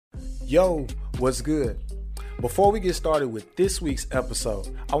Yo, what's good? Before we get started with this week's episode,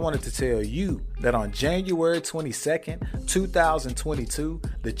 I wanted to tell you that on January 22nd, 2022,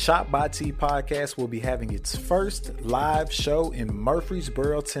 the Chop by T podcast will be having its first live show in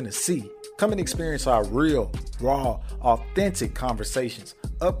Murfreesboro, Tennessee. Come and experience our real, raw, authentic conversations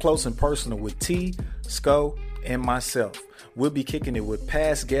up close and personal with T, Sko, and myself. We'll be kicking it with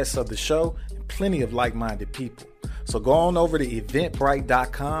past guests of the show and plenty of like-minded people. So go on over to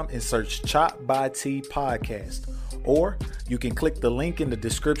eventbrite.com and search Chop by T podcast, or you can click the link in the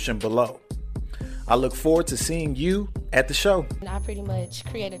description below. I look forward to seeing you at the show. I pretty much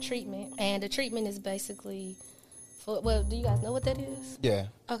create a treatment, and the treatment is basically for, well, do you guys know what that is? Yeah.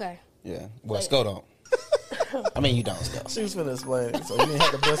 Okay. Yeah. Well, Sko don't. I mean, you don't, Sko. She was finna explain it, so you didn't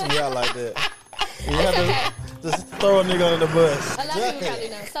have to bust me out like that. You have to just throw a nigga under the bus. A lot of people probably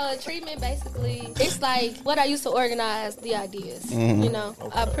know. So a treatment basically, it's like what I used to organize the ideas. Mm-hmm. You know,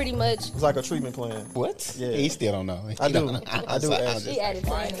 I pretty much. It's like a treatment plan. What? Yeah. He still don't know. I do. I do actually. He added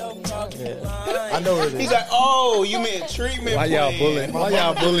plan. Yeah. I know what it is. He's like, oh, you meant treatment Why plan.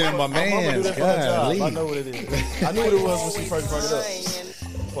 y'all bullying my My mama man? do that for her job. I know what it is. I knew what it was when she first brought it up.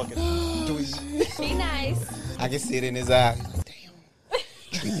 Fucking dweeb. Be nice. I can see it in his eye. Damn.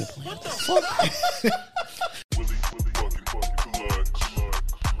 Treatment plan. What the fuck?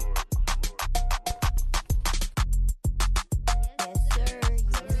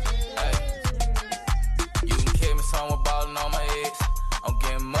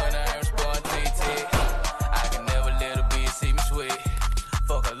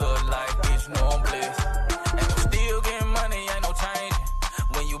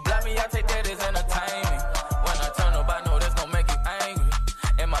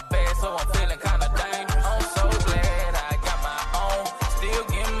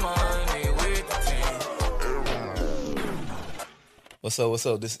 What's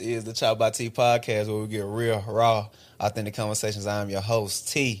up? This is the Chop by T podcast, where we get real, raw, authentic conversations. I am your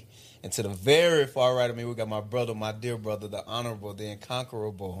host, T. And to the very far right of me, we got my brother, my dear brother, the honorable, the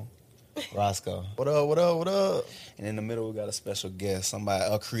incomparable Roscoe. What up, what up, what up? And in the middle, we got a special guest, somebody,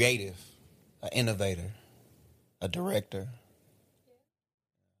 a creative, an innovator, a director,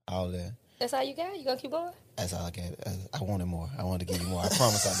 all that. That's all you got? You gonna keep going? That's all I got. I wanted more. I wanted to give you more. I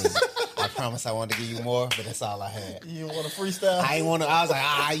promise I did. I promise I wanted to give you more, but that's all I had. You want to freestyle? I ain't want to. I was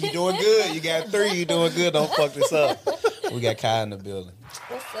like, you doing good. You got 3. You doing good. Don't fuck this up. We got Kai in the building.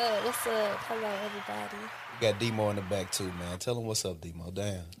 What's up? What's up? Hello, everybody. We got Demo in the back too, man. Tell him what's up, Demo.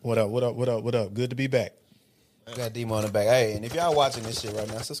 Damn. What up, what up, what up, what up? Good to be back. We got Demo in the back. Hey, and if y'all watching this shit right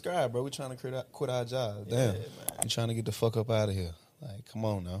now, subscribe, bro. We trying to quit our job. Damn. Yeah, we trying to get the fuck up out of here. Like, come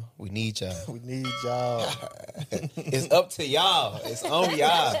on now. We need y'all. We need y'all. It's up to y'all. It's on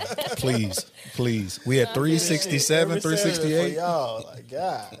y'all. Please. We at 367, 368. Y'all, like,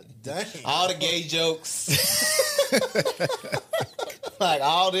 God dang. All the gay jokes. Like,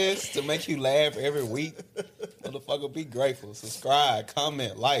 all this to make you laugh every week. Motherfucker, be grateful. Subscribe,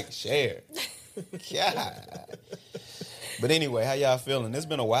 comment, like, share. God. But anyway, how y'all feeling? It's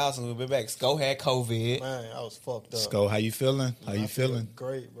been a while since we've been back. Sko had COVID. Man, I was fucked up. Sko, how you feeling? How you feeling?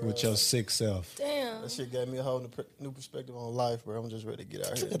 Great, bro. With your sick self. Damn. That shit gave me a whole new perspective on life, bro. I'm just ready to get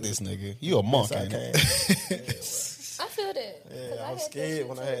out here. Look at this nigga. You a monk, ain't it? I feel that. Yeah, I was scared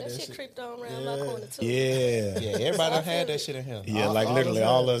when I had that shit. Creeped on around my corner too. Yeah. Yeah, everybody done had that shit in here. Yeah, like literally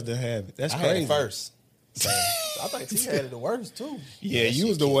all of us done have it. That's I crazy. had it first. I think T had it the worst, too. Yeah, you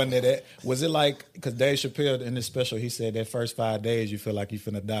was the one that was it like, because Dave Chappelle in this special, he said that first 5 days you feel like you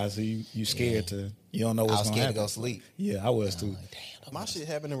finna die, so you scared to, you don't know what's going to happen. I was scared to go sleep. Yeah, I was too. Like, damn, my shit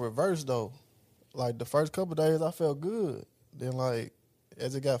happened in reverse, though. Like, the first couple days, I felt good. Then, like,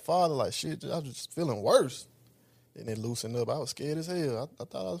 as it got farther, like, shit, I was just feeling worse. Then it loosened up. I was scared as hell. I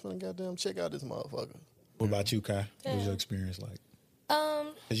thought I was finna goddamn check out this motherfucker. What about you, Kai? What was your experience like?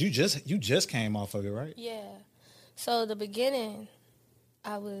 'Cause you just came off of it, right? Yeah. So the beginning,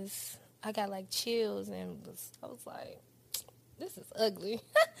 I got like chills and I was like, this is ugly.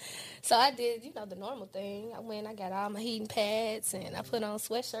 So I did, the normal thing. I got all my heating pads and I put on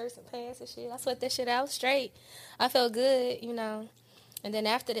sweatshirts and pants and shit. I sweat that shit out straight. I felt good, And then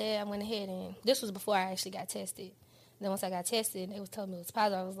after that, I went ahead and, this was before I actually got tested. And then once I got tested, they was telling me it was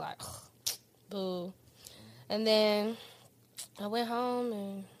positive. I was like, boo. And then I went home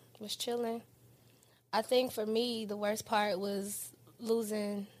and was chilling. I think for me, the worst part was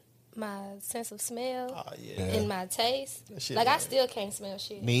losing my sense of smell and my taste. Like, I still can't smell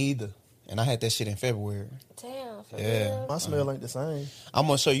shit. Me either. And I had that shit in February. Damn, for Yeah. real? My smell ain't the same. I'm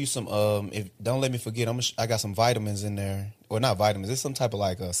gonna show you some. If don't let me forget, I got some vitamins in there. Well, not vitamins. It's some type of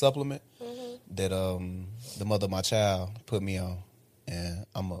like a supplement that the mother of my child put me on, Yeah,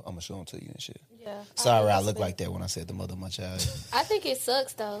 I'm gonna show them to you and shit. Yeah. Sorry, I respect. look like that when I said the mother of my child. I think it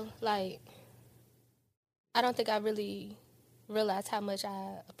sucks though. Like, I don't think I really realized how much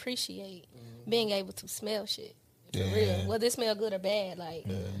I appreciate being able to smell shit. For Yeah. real. Whether it smell good or bad, like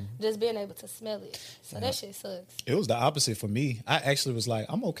just being able to smell it. So that shit sucks. It was the opposite for me. I actually was like,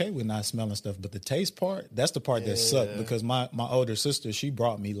 I'm okay with not smelling stuff, but the taste part, that's the part that sucked because my older sister, she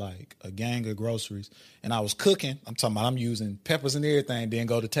brought me like a gang of groceries and I was cooking. I'm talking about I'm using peppers and everything, then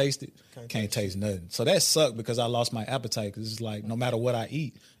go to taste it. Can't taste nothing. So that sucked because I lost my appetite because it's like no matter what I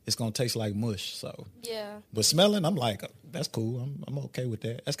eat, it's going to taste like mush. So, Yeah. but smelling, I'm like, that's cool. I'm okay with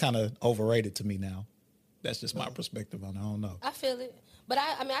that. That's kind of overrated to me now. That's just my perspective on it. I don't know. I feel it. But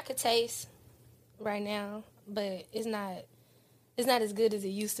I mean I could taste right now, but it's not as good as it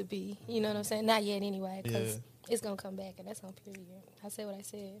used to be. You know what I'm saying? Not yet anyway, because it's gonna come back and that's on period. I said what I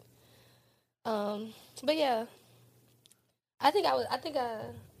said. But yeah, I think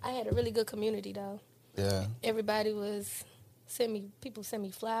I had a really good community though. Yeah. Everybody was people send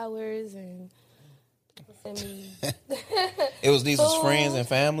me flowers and people send me These was Food. friends and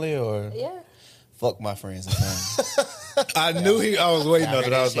family or yeah. fuck my friends and family. I knew I was waiting on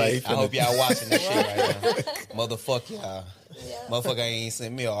it. I was like, I hope y'all watching this shit right now. Motherfuck y'all. Yeah. Motherfucker ain't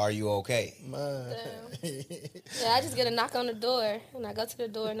sent me or are you okay? Man. Yeah, I just get a knock on the door and I go to the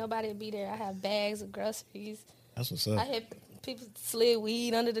door, nobody will be there. I have bags of groceries. that's what's I up. had people slid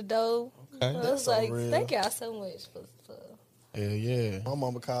weed under the door. Okay. I was so like, real. thank y'all so much for Hell yeah. My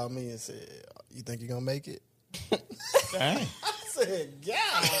mama called me and said, "You think you gonna make it?" Dang. I said,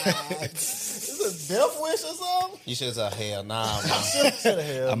 "God, is a death wish or something?" You should have said, hell nah, man. I said,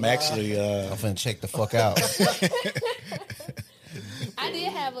 "Hell, I'm nah." actually, I'm finna check the fuck out. I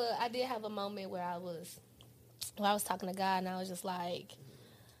did have a moment where I was talking to God and I was just like,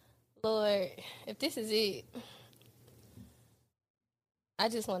 Lord, if this is it, I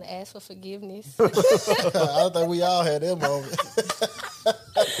just want to ask for forgiveness. I think we all had that moment.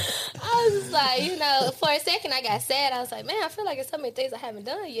 I was just like, for a second I got sad. I was like, man, I feel like it's so many things I haven't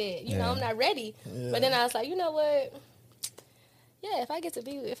done yet. You know, I'm not ready. Yeah. But then I was like, you know what? Yeah, if I get to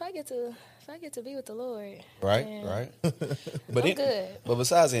be with the Lord, Right, then right. But I'm good. But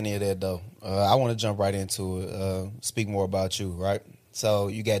besides any of that, though, I want to jump right into it. Speak more about you, right? So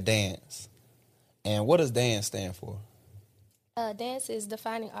you got dance, and what does dance stand for? Dance is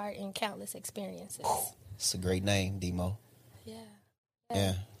defining art in countless experiences. It's a great name, Demo. Yeah.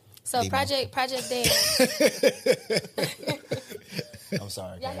 Yeah. So Demo. Project Dance. I'm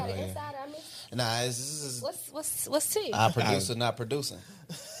sorry. Y'all Kay, got go an ahead. insider? I mean, Nah, this is what's tea? I producer, not producing.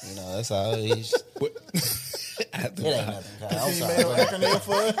 That's all it is. It ain't nothing, Kyle. I'm sorry. Email acronym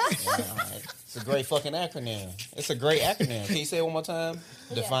for it. Yeah, all right. It's a great fucking acronym. It's a great acronym. Can you say it one more time?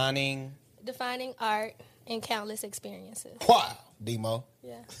 Yeah. Defining art in countless experiences. Wow, Demo.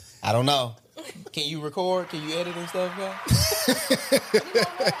 Yeah. I don't know. Can you record? Can you edit and stuff, guy? You know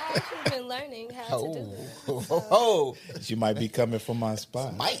what? I actually been learning how to do it. Oh, She might be coming from my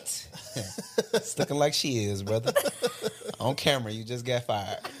spot. might. It's looking like she is, brother. On camera, you just got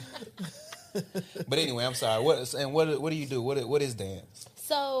fired. But anyway, I'm sorry. What do you do? What is dance?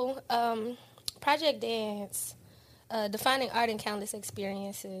 So, Project Dance, defining art in countless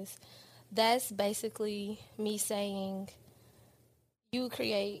experiences. That's basically me saying you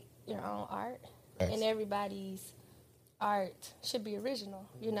create your own art, Yes. and everybody's art should be original.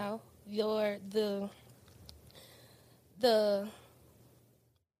 You know, the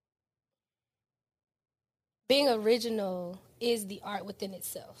being original is the art within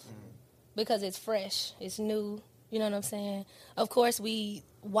itself because it's fresh, it's new. You know what I'm saying? Of course, we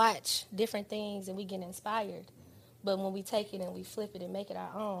watch different things and we get inspired. But when we take it and we flip it and make it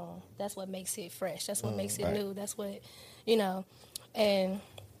our own, that's what makes it fresh. That's what makes it right. new. That's what, and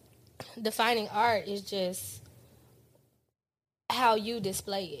defining art is just how you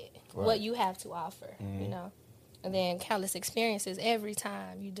display it, Right. what you have to offer, And then countless experiences, every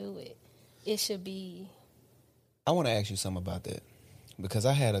time you do it, it should be. I want to ask you something about that because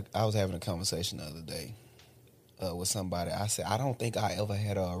I was having a conversation the other day with somebody. I said I don't think I ever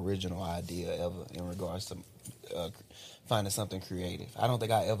had an original idea ever in regards to finding something creative. I don't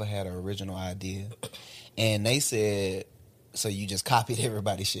think I ever had an original idea, and they said, so you just copied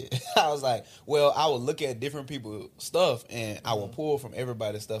everybody's shit. I was like, well, I would look at different people's stuff and I would pull from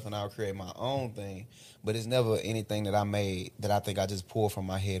everybody's stuff and I would create my own thing. But it's never anything that I made that I think I just pull from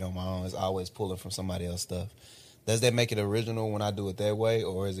my head on my own. It's always pulling from somebody else's stuff. Does that make it original when I do it that way,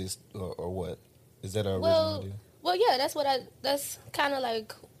 or is it, or what? Is that an original idea? Well, yeah, that's kind of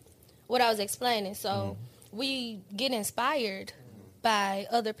like what I was explaining. So we get inspired by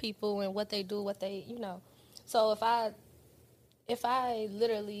other people and what they do, So if I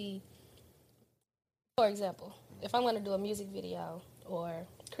literally, for example, if I'm going to do a music video or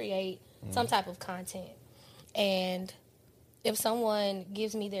create some type of content, and if someone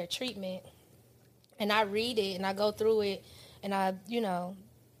gives me their treatment and I read it and I go through it and I,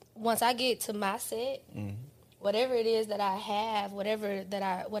 once I get to my set, whatever it is that I have,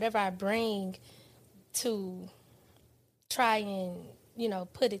 whatever I bring to try and,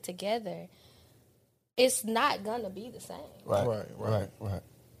 put it together, it's not going to be the same. Right.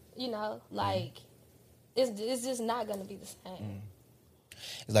 It's just not going to be the same.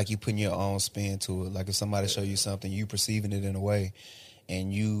 It's like you putting your own spin to it. Like if somebody show you something, you perceiving it in a way,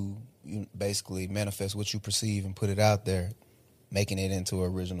 and you basically manifest what you perceive and put it out there, making it into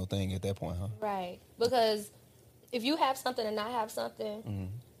an original thing at that point, huh? Right. Because if you have something and I have something,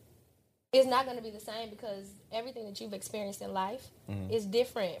 it's not going to be the same because everything that you've experienced in life is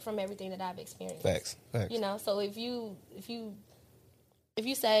different from everything that I've experienced. Facts. So if you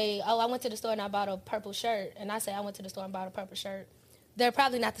say, oh, I went to the store and I bought a purple shirt, and I say I went to the store and bought a purple shirt, they're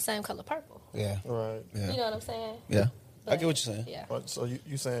probably not the same color purple. Yeah. Right. Yeah. You know what I'm saying? Yeah. But, I get what you're saying. Yeah. So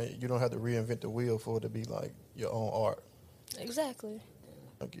you saying you don't have to reinvent the wheel for it to be like your own art. Exactly.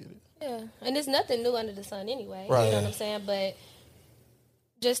 I get it. Yeah. And there's nothing new under the sun anyway. Right. You know what I'm saying? But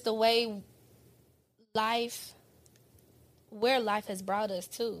just the way where life has brought us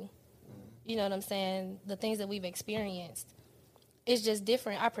to, you know what I'm saying? The things that we've experienced, it's just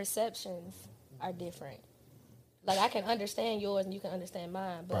different. Our perceptions are different. Like, I can understand yours and you can understand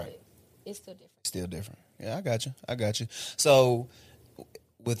mine, but it's still different. Still different. Yeah, I got you. So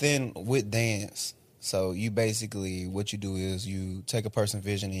with dance, so you basically, what you do is you take a person's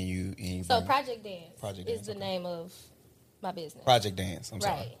vision and you So Project Dance Project is Dance, the okay. name of my business. Project Dance. I'm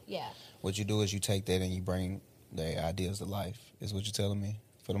sorry. Right, yeah. What you do is you take that and you bring their ideas to life, is what you're telling me,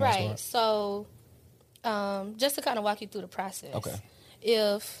 for the most Right. part? So just to kind of walk you through the process. Okay.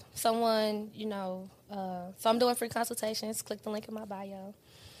 If someone, so I'm doing free consultations, click the link in my bio.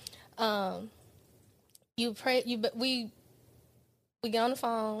 We get on the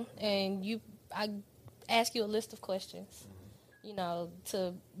phone and I ask you a list of questions,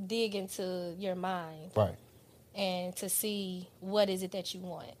 to dig into your mind. Right. And to see what is it that you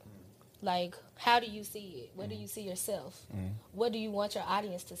want. Like, how do you see it? Where do you see yourself? What do you want your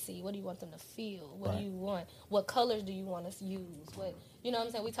audience to see? What do you want them to feel? What do you want? What colors do you want us to use? You know what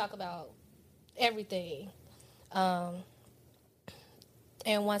I'm saying? We talk about everything. And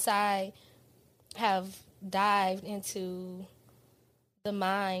once I have dived into the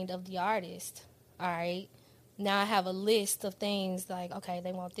mind of the artist, all right, now I have a list of things like, okay,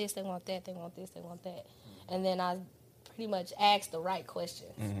 they want this, they want that, they want this, they want that. And then I pretty much ask the right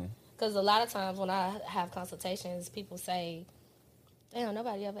questions. Because a lot of times when I have consultations, people say, damn,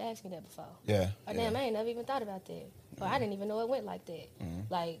 nobody ever asked me that before. Yeah. Or damn, I ain't never even thought about that. Or I didn't even know it went like that.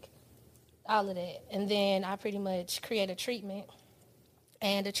 Like, all of that. And then I pretty much create a treatment.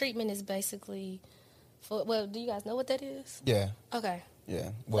 And the treatment is basically, do you guys know what that is? Yeah. Okay.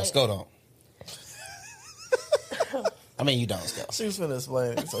 Yeah. Well, Like- Sco don't. I mean, you don't, Sco. She was finna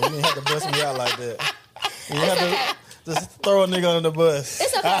explain it, so you didn't have to bust me out like that. You have to just throw a nigga under the bus.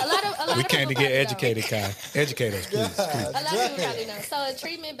 It's okay. A lot We of came to people get probably know. educated, Kai. Educate us, please. A lot of people probably know. So a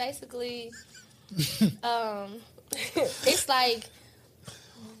treatment basically, it's like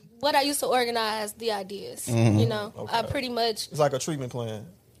what I used to organize the ideas. Okay. I pretty much, It's like a treatment plan.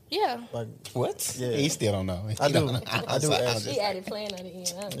 yeah. Like, What? Yeah. He still don't know. I He do. don't know. I do actually. She added plan on the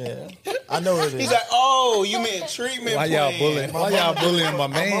end. Huh? Yeah, I know what it is. He's like, oh, you meant treatment Why y'all plan. bullying? Why y'all bullying my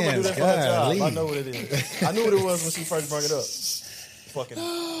My mama do man? that for her job. I God, know what it is. I knew what it was when she first brought it up. Fucking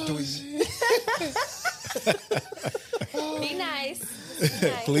dweeb. Be nice.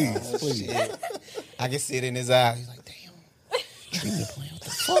 Be nice. please. Shit. I can see it in his eye. He's like, damn. Treatment plan. What the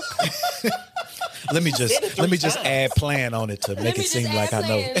fuck? Let me just add plan on it to Let make me it seem just like I add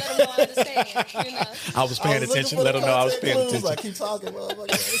know. plan, let them know I understand. I was paying attention. Let them know I was paying attention. Like, keep talking, motherfucker.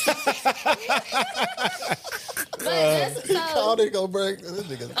 But that's, How so, they gonna break? This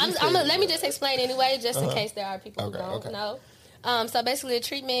nigga. let me just explain anyway, just in case there are people who don't okay. know. So basically, a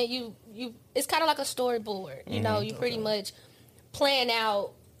treatment, it's kind of like a storyboard. You pretty much plan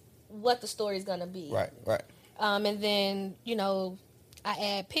out what the story is gonna be. Right. And then I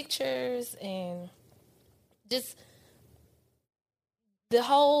add pictures and just the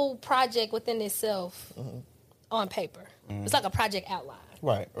whole project within itself on paper. It's like a project outline.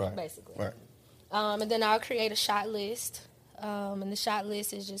 Right. Basically. Right. And then I'll create a shot list. And the shot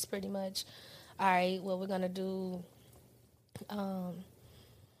list is just pretty much, all right, well, we're going to do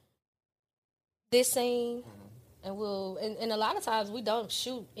this scene, and a lot of times we don't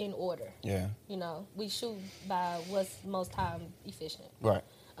shoot in order. Yeah. You know, we shoot by what's most time efficient. Right.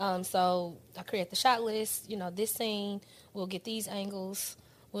 So I create the shot list, you know, this scene, we'll get these angles,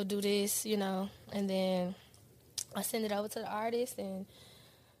 we'll do this, you know, and then I send it over to the artist, and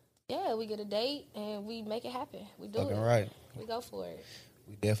yeah, we get a date and we make it happen. We do Fucking it. right. We go for it.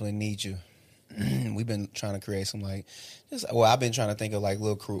 We definitely need you. We've been trying to create some I've been trying to think of like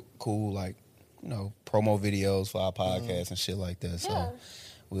little cool like, you know, promo videos for our podcast and shit like that. So Yeah.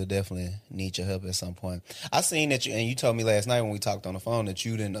 we'll definitely need your help at some point. I seen that you told me last night when we talked on the phone that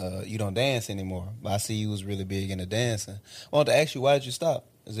you don't dance anymore. But I see you was really big into dancing. I wanted to ask you, why did you stop?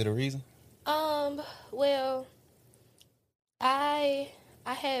 Is it a reason? Well, I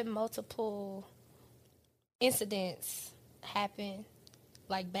had multiple incidents happen,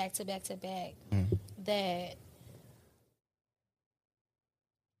 like back to back to back, that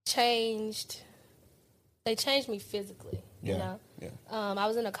changed me physically. Yeah. You know, Yeah. I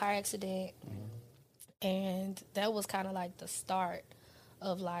was in a car accident, and that was kind of like the start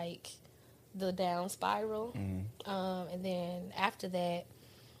of like the down spiral. And then after that,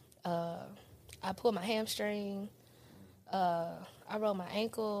 I pulled my hamstring. I rolled my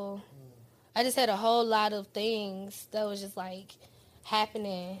ankle. I just had a whole lot of things that was just like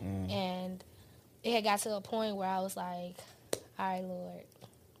happening, and it had got to a point where I was like, all right, Lord,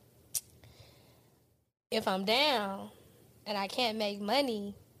 if I'm down and I can't make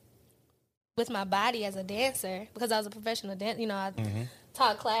money with my body as a dancer, because I was a professional dancer, you know, I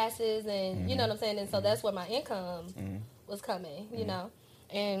taught classes and you know what I'm saying, and so that's where my income was coming, you know,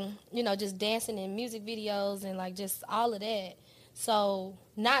 and you know, just dancing in music videos and like just all of that. So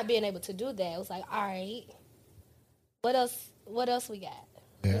not being able to do that, it was like, all right, what else we got?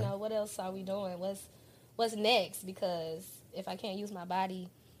 Yeah. You know, what else are we doing? What's next? Because if I can't use my body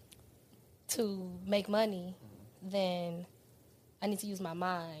to make money, then I need to use my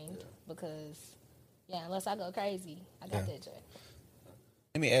mind, because unless I go crazy, I got that joint.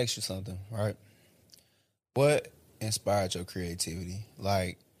 Let me ask you something, right? What inspired your creativity?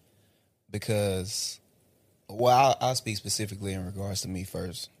 Like, because, well, I'll speak specifically in regards to me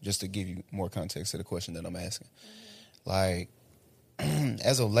first, just to give you more context to the question that I'm asking. Like,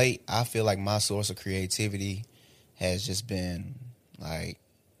 as of late, I feel like my source of creativity has just been, like,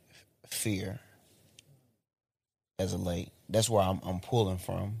 fear. As of late, that's where I'm pulling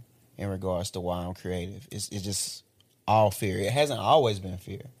from in regards to why I'm creative. It's just all fear. It hasn't always been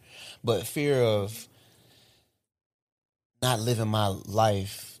fear, but fear of not living my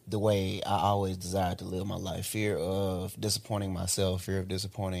life the way I always desired to live my life. Fear of disappointing myself. Fear of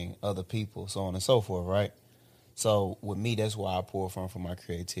disappointing other people. So on and so forth. Right. So with me, that's where I pour from for my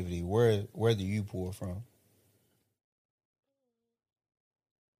creativity. Where do you pour from?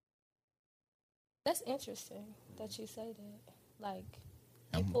 That's interesting that you say that. Like,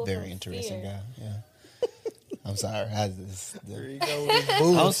 I'm pull a very from interesting fear. guy. Yeah. I'm sorry. There you go with this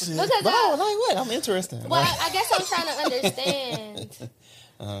bullshit. Because But like what? I'm interested. well, I guess I'm trying to understand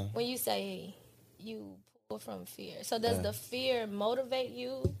when you say you pull from fear. So does the fear motivate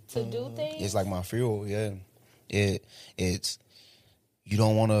you to do things? It's like my fuel, yeah. It's you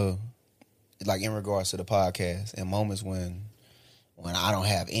don't want to, like, in regards to the podcast, in moments when I don't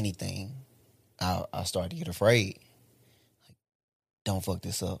have anything, I start to get afraid. Like, don't fuck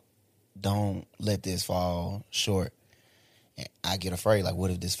this up. Don't let this fall short. And I get afraid, like, what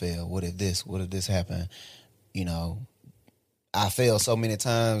if this fail? What if this happened? You know, I fail so many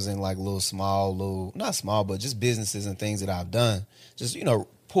times in like not small, but just businesses and things that I've done. Just, you know,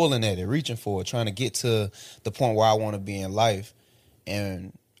 pulling at it, reaching for it, trying to get to the point where I want to be in life.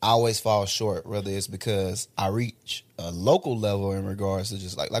 And I always fall short, whether it's because I reach a local level in regards to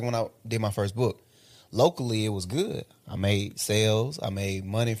just like when I did my first book. Locally, it was good. I made sales. I made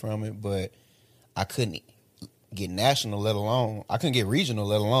money from it, but I couldn't get national, let alone, I couldn't get regional,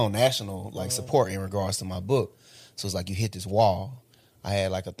 let alone national, like, support in regards to my book. So it's like you hit this wall. I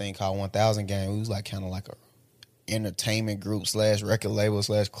had like a thing called 1000 Gang. It was like kind of like a entertainment group / record label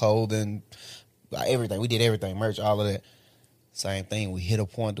 / clothing, everything. We did everything, merch, all of that. Same thing. We hit a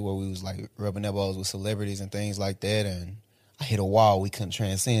point to where we was like rubbing elbows with celebrities and things like that, and I hit a wall. We couldn't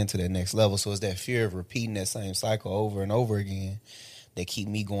transcend to that next level. So it's that fear of repeating that same cycle over and over again that keep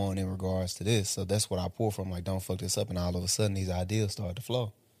me going in regards to this. So that's what I pull from. Like, don't fuck this up, and all of a sudden these ideas start to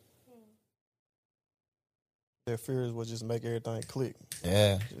flow. Their fears will just make everything click.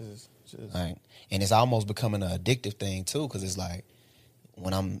 Yeah. Just Like, and it's almost becoming an addictive thing too, because it's like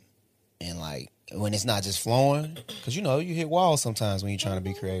when I'm in, like, when it's not just flowing, because you know you hit walls sometimes when you're trying to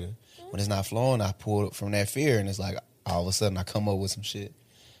be creative. When it's not flowing, I pull it from that fear, and it's like all of a sudden I come up with some shit,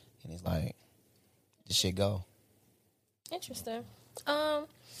 and it's like this shit go. Interesting.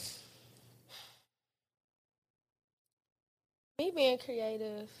 Me being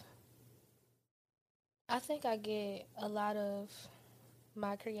creative, I think I get a lot of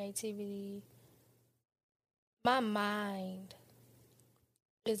my creativity. My mind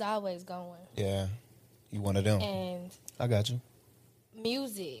is always going, Yeah, you one of them. and I got you.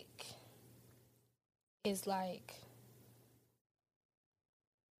 music is like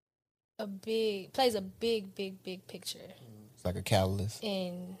plays a big picture It's like a catalyst.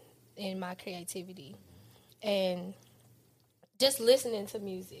 in my creativity. And just listening to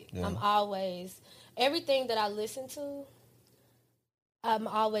music, Yeah. I'm always, everything that I listen to, I'm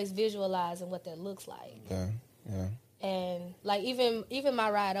always visualizing what that looks like. Yeah, yeah. And like even my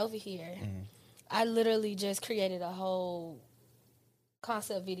ride over here, I literally just created a whole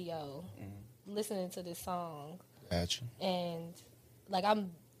concept video listening to this song, Got you. and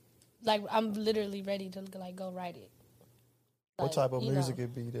I'm literally ready to like go write it. What Like, type of you music know.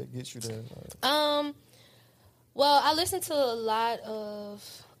 it be that gets you there? Like, Well, I listen to a lot of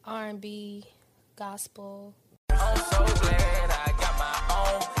R&B, gospel. I'm so glad I got my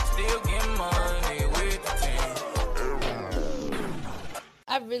own. Still get money with the team.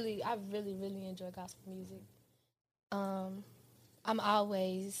 I really enjoy gospel music. I'm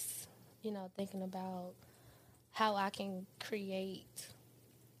always, thinking about how I can create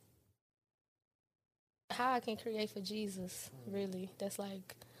for Jesus. Really, that's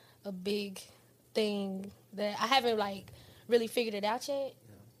like a big thing that I haven't like really figured it out yet.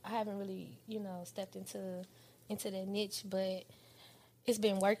 I haven't really, stepped into that niche, but it's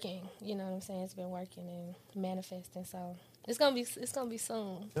been working. You know what I'm saying? It's been working and manifesting. So it's gonna be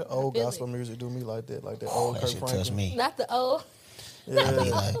soon. that old I feel gospel it. music do me like that old That Kirk shit Franklin. touch me. Not the old. Yeah, Be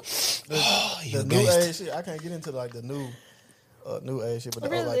like, you the a new gangster. age shit. I can't get into like the new age shit, but the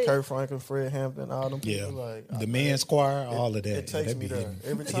old, Really? like Kirk Franklin, Fred Hampton, all them Yeah, people. Like the men's choir, all of that. it takes That me be there hitting-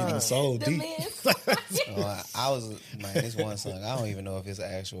 every hitting time. the soul The deep. men. I was, man, this one song, I don't even know if it's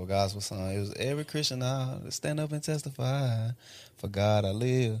an actual gospel song. It was every Christian now stand up and testify. For God I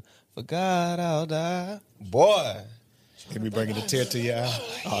live, for God I'll die. Boy, They be bringing the tear to your eye.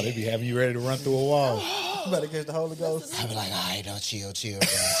 Oh, they be having you ready to run through a wall. You better catch the Holy Ghost. I be like, all right, don't chill, bro,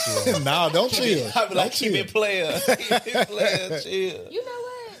 chill. No, don't chill. I be like, Don't keep chill. it player, keep it player, chill. You know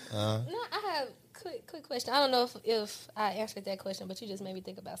what? No, I have quick question. I don't know if I answered that question, but you just made me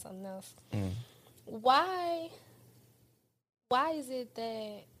think about something else. Why is it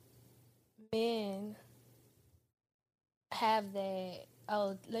that men have that?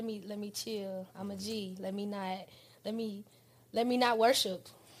 Oh, let me chill. I'm a G. Let me not worship.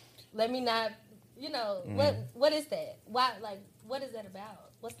 Let me not. What is that? Why? Like, what is that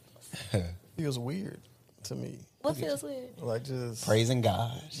about? Feels weird to me. What feels weird? Like just Praising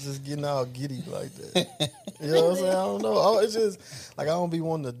God. just getting all giddy like that. You know what I'm saying? I don't know. Oh, it's just like I don't be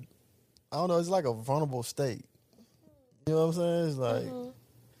wanting to. I don't know. It's like a vulnerable state. You know what I'm saying? It's like,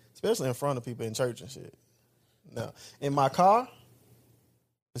 especially in front of people in church and shit. Now, in my car,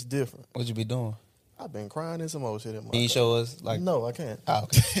 it's different. What you be doing? I've been crying in some old shit in my Can you car. show us? Like, No, I can't. oh,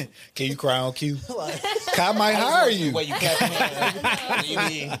 okay. Can you cry on cue? Like, I might hire you. Where you clap your hands. You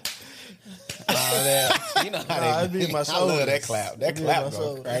mean that? You know how Nah, they it'd be my I love that shoulders. clap. That It'd be clap my go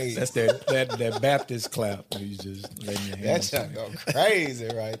shoulders. crazy. That's that Baptist clap. You just letting your That hands. shit go crazy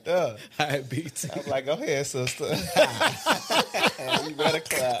right there. I beat. I'm like, go ahead, sister. You better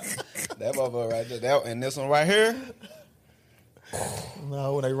clap. That motherfucker right there. And this one right here.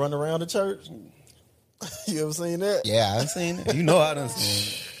 no, when they run around the church, you ever seen that? Yeah, I done seen it. You know I done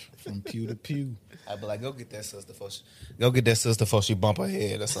seen it. From pew to pew. I'd be like, go get that sister before she bump her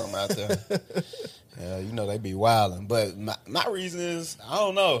head or something out there. Yeah, you know they be wilding. But my reason is, I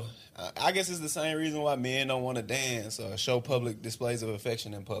don't know. I guess it's the same reason why men don't want to dance or show public displays of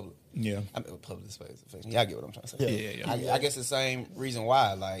affection in public. Yeah. I mean, public displays of affection. Y'all get what I'm trying to say. Yeah. I guess the same reason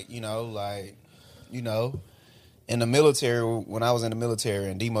why. In the military, when I was in the military,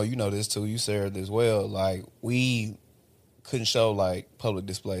 and Demo, you know this too, you served as well, like, we couldn't show, like, public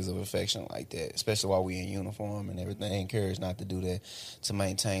displays of affection like that, especially while we in uniform and everything. Encouraged not to do that to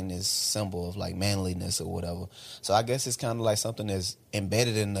maintain this symbol of, like, manliness or whatever. So I guess it's kind of like something that's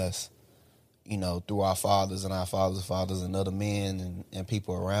embedded in us, through our fathers and our fathers' fathers and other men and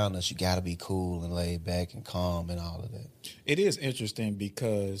people around us. You got to be cool and laid back and calm and all of that. It is interesting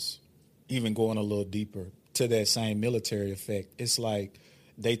because even going a little deeper to that same military effect, it's like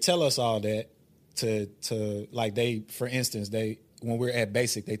they tell us all that to like for instance, when we're at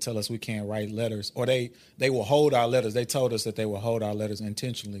basic, they tell us we can't write letters, or they will hold our letters. They told us that they will hold our letters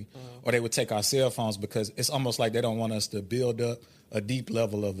intentionally, or they would take our cell phones, because it's almost like they don't want us to build up a deep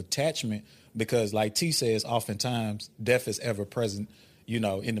level of attachment, because like T says, oftentimes death is ever present, in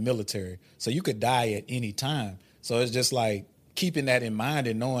the military. So you could die at any time. So it's just like keeping that in mind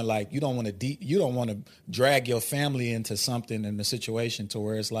and knowing like you don't want to drag your family into something in the situation to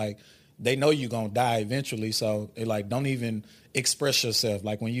where it's like they know you're going to die eventually. So they like, don't even express yourself.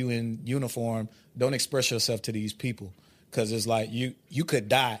 Like when you in uniform, don't express yourself to these people, because it's like you could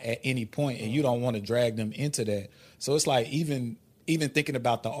die at any point and you don't want to drag them into that. So it's like even thinking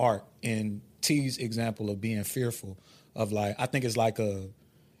about the art in T's example of being fearful of like, I think it's like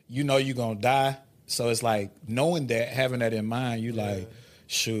you're going to die. So it's like knowing that, having that in mind, you like,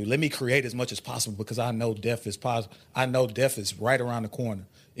 shoot, let me create as much as possible because I know death is possible. I know death is right around the corner.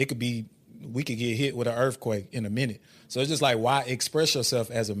 We could get hit with an earthquake in a minute. So it's just like, why express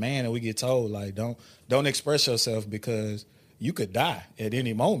yourself as a man? And we get told like, don't express yourself because you could die at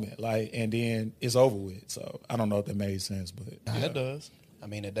any moment. Like, and then it's over with. So I don't know if that made sense, but It does. I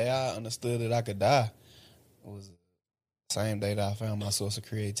mean, the day I understood that I could die was the same day that I found my source of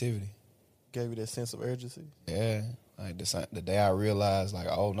creativity. Gave you that sense of urgency. Yeah, like the day I realized, like,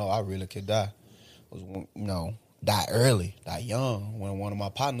 oh no, I really could die, was when, die early, die young. When one of my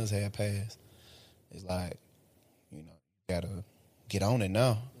partners had passed, it's like, you gotta get on it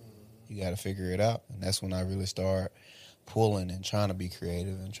now. You gotta figure it out, and that's when I really start pulling and trying to be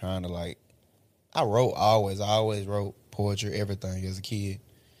creative and trying to like. I always wrote poetry, everything as a kid,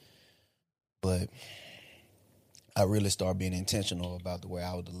 but I really started being intentional about the way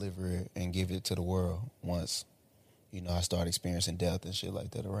I would deliver it and give it to the world once, I started experiencing death and shit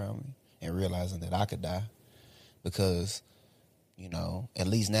like that around me and realizing that I could die. Because, at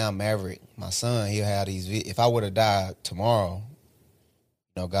least now Maverick, my son, he'll have these, if I would have died tomorrow,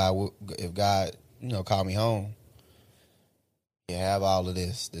 if God, called me home, you have all of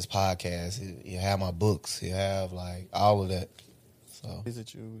this podcast, you have my books, you have like all of that. So,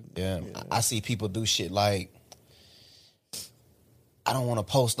 Visit you. Yeah. I see people do shit like, I don't want to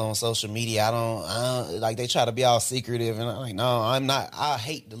post on social media. I don't like, they try to be all secretive, and I'm like, no, I'm not. I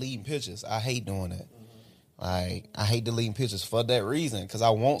hate deleting pictures. I hate doing that. Like, I hate deleting pictures for that reason, because I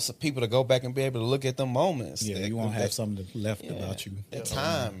want some people to go back and be able to look at the moments. yeah, you won't have something left about you. That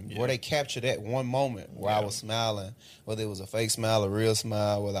time where they captured that one moment where I was smiling, whether it was a fake smile, a real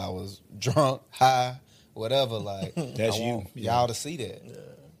smile, whether I was drunk, high, whatever. Like, That's I want you. y'all to see that.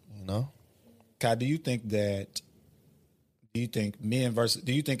 Kai, do you think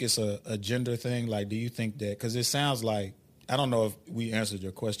it's a gender thing? Like, do you think that, because it sounds like, I don't know if we answered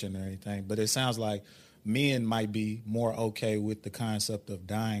your question or anything, but it sounds like men might be more okay with the concept of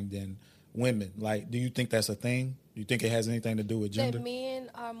dying than women. Like, do you think that's a thing? Do you think it has anything to do with gender? That men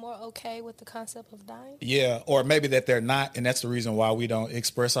are more okay with the concept of dying? Yeah, or maybe that they're not, and that's the reason why we don't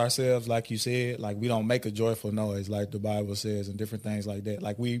express ourselves, like you said. Like, we don't make a joyful noise, like the Bible says, and different things like that.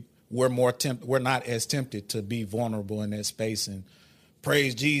 Like, we're not as tempted to be vulnerable in that space and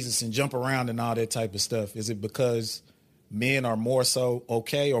praise Jesus and jump around and all that type of stuff. Is it because men are more so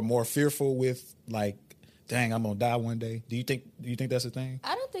okay or more fearful with like, dang, I'm gonna die one day? Do you think that's a thing?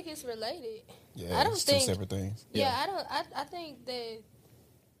 I don't think it's related. Yeah, I don't it's think two separate things. Yeah, I think that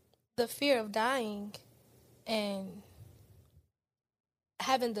the fear of dying and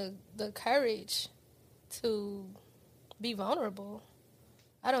having the courage to be vulnerable,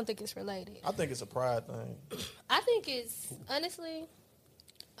 I don't think it's related. I think it's a pride thing. I think it's, honestly,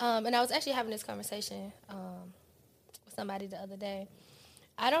 and I was actually having this conversation with somebody the other day.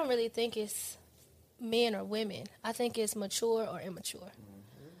 I don't really think it's men or women. I think it's mature or immature.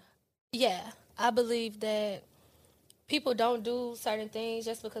 Yeah, I believe that people don't do certain things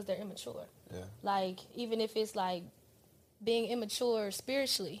just because they're immature. Yeah. Like, even if it's like being immature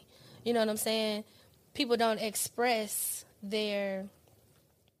spiritually, you know what I'm saying? People don't express their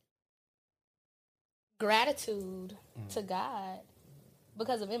gratitude to God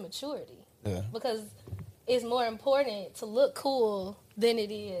because of immaturity. Yeah. Because it's more important to look cool than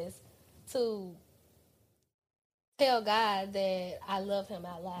it is to tell God that I love him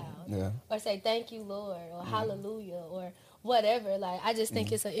out loud. Yeah. Or say thank you, Lord, or hallelujah, or whatever. Like, I just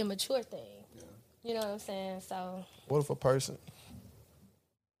think it's an immature thing. Yeah. You know what I'm saying? So What if a person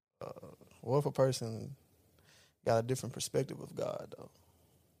got a different perspective of God, though?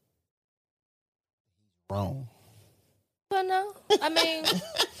 Wrong. but no. I mean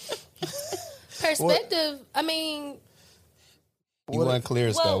perspective, I mean, You weren't clear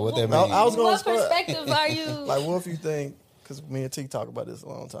as though. What that well, mean? I was gonna what start- perspective are you? Like, what if you think, because me and T talked about this a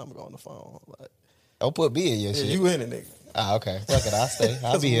long time ago on the phone, like, Don't put me in your yeah, shit. you in it, nigga. Okay. Fuck it. I'll stay.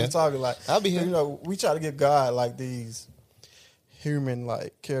 I'll That's be what here. we're talking like. I'll be here. You know, we try to give God like these human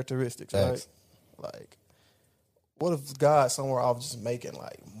like characteristics, Facts. right? Like, what if God somewhere off just making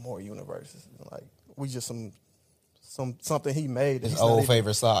like more universes? Like we just something He made. that His he's not old even-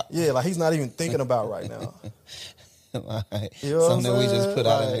 favorite sock. Yeah, like He's not even thinking about right now. Like, You know what I'm something we just saying? put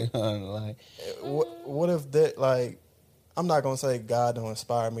out in Like- the like. What if that like? I'm not gonna say God don't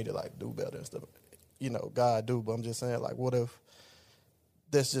inspire me to like do better and stuff. You know, God do, but I'm just saying like, what if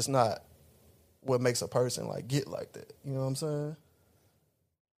that's just not what makes a person like get like that? You know what I'm saying?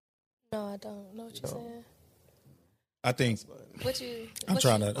 No, I don't know what you're saying. I think What you? I'm what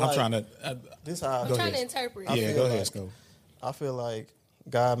trying you- to. This how I'm trying to interpret. I Yeah, feel go like- ahead, Scope. I feel like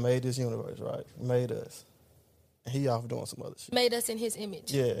God made this universe, right? Made us. And He off doing some other shit. Made us in His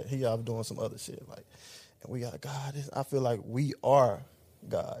image. Yeah, He off doing some other shit. Like, and we got God. I feel like we are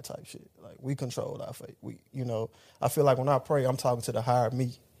God type shit. Like we control our fate. We, you know, I feel like when I pray, I'm talking to the higher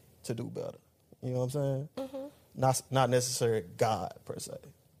me to do better. You know what I'm saying? Not necessarily God per se.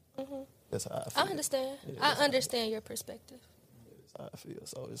 That's how I feel. I understand. Yeah, I that's how- understand your perspective. That's how I feel.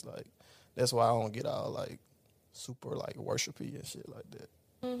 So it's like that's why I don't get all like super like worshipy and shit like that.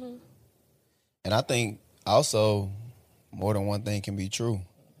 And I think also more than one thing can be true.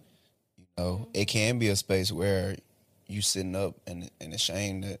 You know, it can be a space where you sitting up and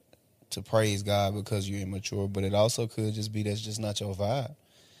ashamed to praise God because you're immature, but it also could just be that's just not your vibe.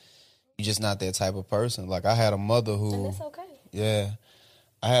 You're just not that type of person. Like I had a mother And who, that's okay. yeah,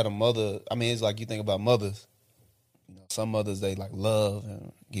 I had a mother. I mean, it's like you think about mothers. You know, some mothers they like love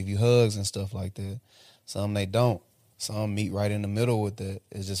and give you hugs and stuff like that. Some they don't. Some meet right in the middle with that.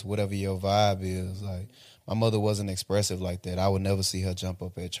 It's just whatever your vibe is. Like my mother wasn't expressive like that. I would never see her jump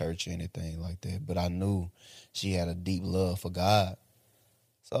up at church or anything like that. But I knew she had a deep love for God.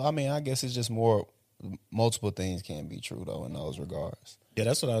 So I mean, I guess it's just more. Multiple things can be true though in those regards. Yeah,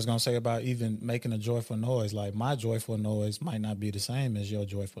 that's what I was gonna say about even making a joyful noise. Like my joyful noise might not be the same as your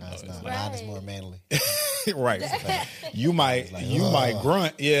joyful It's noise. not. Like, Mine is more manly. right. You might might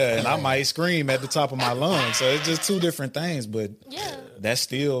grunt, yeah, and I might scream at the top of my lungs. So it's just two different things, but Yeah. that's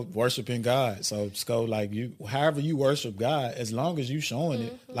still worshiping God. So Sco, like you, however you worship God, as long as you showing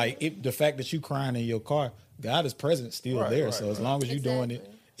it, like the fact that you crying in your car, God is present still Right, there. right, So as long as you doing it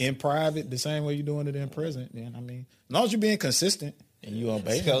in private, the same way you're doing it in present, then I mean, as long as you're being consistent and you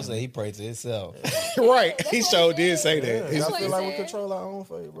obey. Scott said he prayed to himself. Right. He sure did say that. Yeah, It's- I what feel he like we said. control our own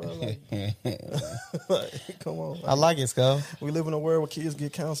fate, bro. Like, come on. I like it, Scott. We live in a world where kids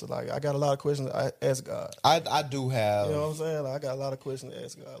get counseled. Like I got a lot of questions I ask God. I do have. You know what I'm saying? Like, I got a lot of questions to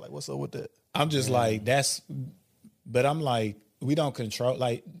ask God. Like, what's up with that? I'm just like but I'm like, we don't control,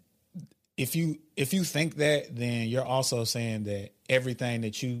 like, if you think that, then you're also saying that everything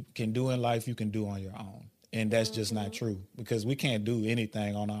that you can do in life you can do on your own, and that's just not true, because we can't do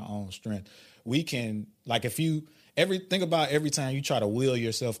anything on our own strength. We can, like, if you think about every time you try to will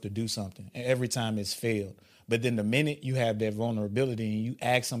yourself to do something and every time it's failed, but then the minute you have that vulnerability and you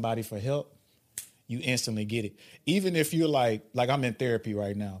ask somebody for help, you instantly get it. Even if you're like I'm in therapy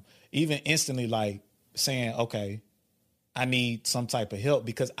right now, even instantly like saying, okay, I need some type of help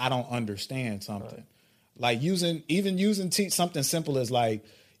because I don't understand something. Right. Like using something simple as like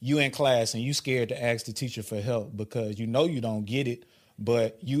you in class and you scared to ask the teacher for help because you know you don't get it,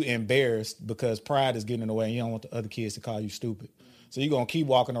 but you embarrassed because pride is getting in the way and you don't want the other kids to call you stupid. So you're going to keep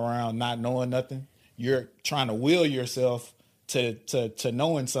walking around not knowing nothing. You're trying to will yourself to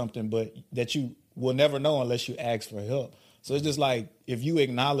knowing something, but that you will never know unless you ask for help. So it's just like, if you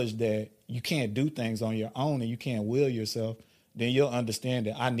acknowledge that you can't do things on your own and you can't will yourself, then you'll understand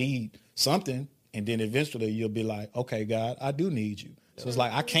that I need something. And then eventually you'll be like, okay, God, I do need you. So it's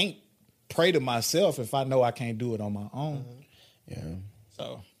like, I can't pray to myself if I know I can't do it on my own. Yeah.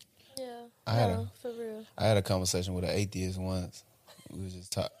 So yeah, for real. I had a conversation with an atheist once. We was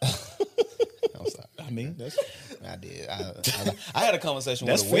just talking. I'm sorry. I mean, that's I did. I had a conversation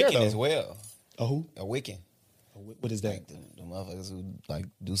That's with a Wiccan fair, though. as well. a who? A Wiccan. What is that? Like the motherfuckers who like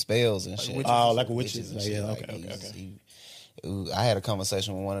do spells and shit. Oh, like a witch. Witches and Like, shit. yeah, Like, okay. I had a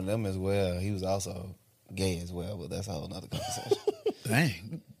conversation with one of them as well. He was also gay as well, but that's a whole nother conversation.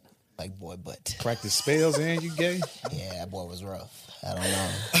 Dang. Like boy, but Practice spells and you gay? yeah, that boy was rough. I don't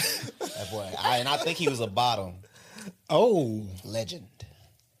know. That boy, I think he was a bottom Oh. legend.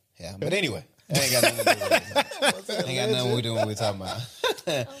 Yeah, but anyway, that ain't got nothing to do with it. Ain't got nothing we doing what we talking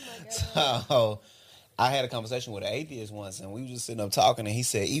about. So I had a conversation with an atheist once, and we were just sitting up talking, and he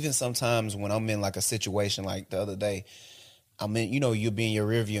said, even sometimes when I'm in like a situation like the other day, I'm in, you'll be in your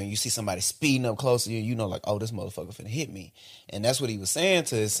rear view and you see somebody speeding up close to you, like, oh, this motherfucker finna hit me. And that's what he was saying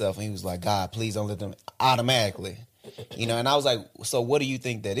to himself, and he was like, God, please don't let them automatically. You know, and I was like, so what do you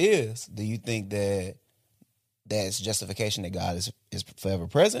think that is? Do you think that that's justification that God is forever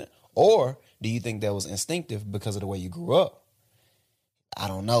present? Or do you think that was instinctive because of the way you grew up? I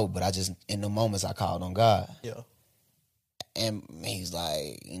don't know, but I just, in the moments I called on God. Yeah. And he's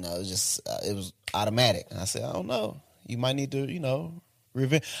like, you know, it was automatic. And I said, I don't know. You might need to, you know,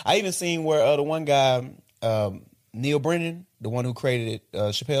 revenge. I even seen where the one guy, Neil Brennan, the one who created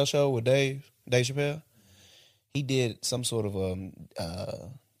Chappelle Show with Dave Chappelle, he did some sort of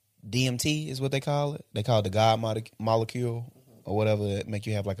DMT is what they call it. They call it the God molecule or whatever that make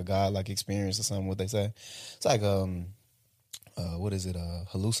you have like a God-like experience or something, what they say. It's like, what is it,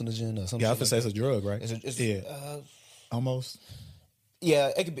 hallucinogen or something? Yeah, I like would say it's a drug, right? It's Almost. Yeah,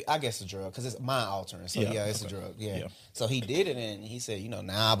 it could be. I guess a drug because it's mind altering. So Yeah, yeah, it's okay. a drug. Yeah. Yeah. So he did it, and he said, you know,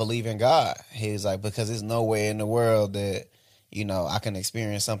 now I believe in God. He was like, because there's no way in the world that, you know, I can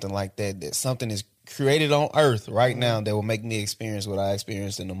experience something like that. That something is created on Earth right now that will make me experience what I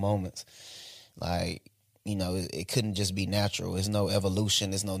experienced in the moments. Like, you know, it couldn't just be natural. There's no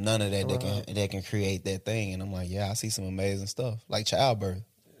evolution. There's no none of that that can create that thing. And I'm like, yeah, I see some amazing stuff like childbirth.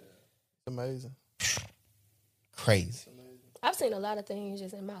 It's amazing. Crazy. I've seen a lot of things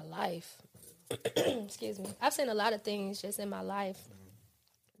just in my life. Excuse me. I've seen a lot of things just in my life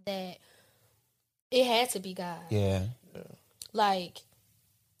that it had to be God. Yeah. Like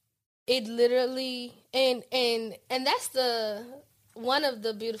it literally and that's one of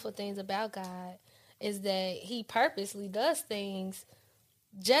the beautiful things about God is that he purposely does things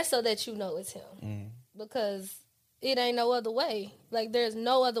just so that you know it's him. Because it ain't no other way. Like there's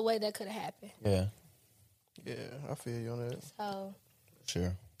no other way that could have happened. Yeah. Yeah, I feel you on that. So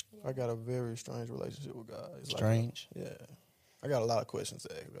Sure. I got a very strange relationship with God. It's Strange. Like, yeah. I got a lot of questions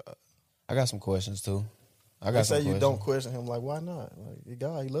to ask God. I got some questions too. I They got say some you questions. don't question him. Like, why not? Like,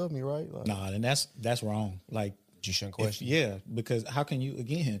 God, he love me, right? Like, Nah, and that's wrong. Like, You shouldn't if- question. yeah, because how can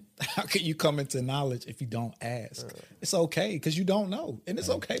you come into knowledge if you don't ask? It's okay because you don't know, and it's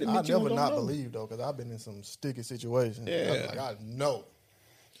okay to I admit you never don't not know. believe though, because I've been in some sticky situations. Yeah. Like, I know.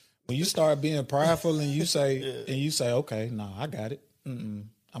 When you start being prideful and you say okay, nah, I got it. I'm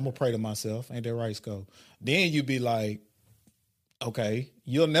gonna pray to myself. Ain't that right, Sco? Then you be like, okay,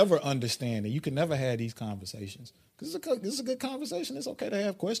 you'll never understand it. You can never have these conversations because this is a good conversation. It's okay to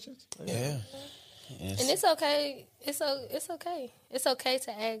have questions. Yeah. and it's okay. It's okay. It's okay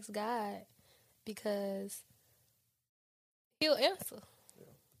to ask God because he'll answer.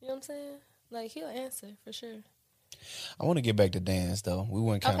 You know what I'm saying? Like he'll answer for sure. I want to get back to dance though. We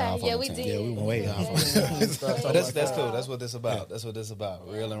went kind of Okay, off yeah, on we the did. tangent. Yeah, we went way off on But that's cool. That's what this about. That's what this about.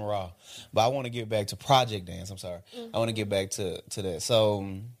 Real and raw. But I want to get back to project dance. I'm sorry. I want to get back to that.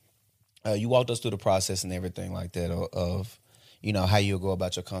 So you walked us through the process and everything like that of you know how you go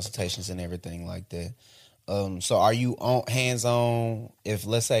about your consultations and everything like that. So are you hands on? If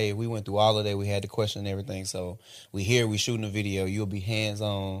let's say we went through all of that, we had the question and everything. So we shooting a video. You'll be hands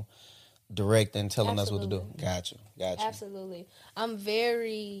on, directing, telling us what to do. Absolutely. Gotcha. Absolutely. I'm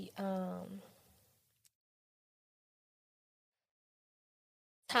very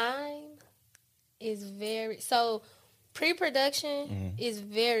time is very so pre-production is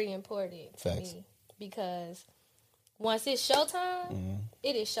very important to Facts. me because once it's showtime,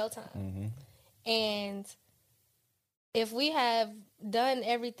 it is showtime. And if we have done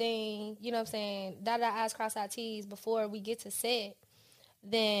everything, you know what I'm saying, dot our I's, cross our T's before we get to set,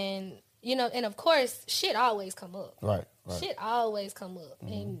 then, you know, and of course, shit always come up. Right. Shit always come up.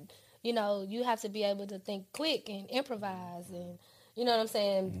 And, you know, you have to be able to think quick and improvise and, you know what I'm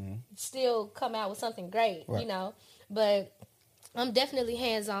saying, still come out with something great, you know. But I'm definitely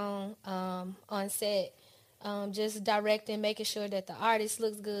hands-on on set, just directing, making sure that the artist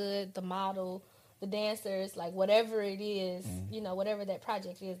looks good, the model, the dancers, like whatever it is, you know, whatever that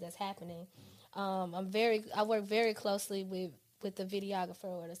project is that's happening. I work very closely with the videographer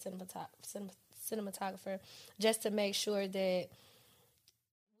or the cinematographer just to make sure that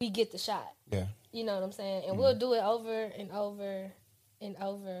we get the shot. Yeah. You know what I'm saying? And we'll do it over and over and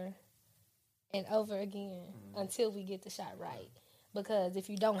over and over again until we get the shot right. Because if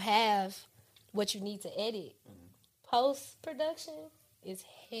you don't have what you need to edit, post-production is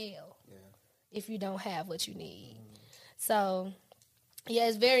hell if you don't have what you need. So, yeah,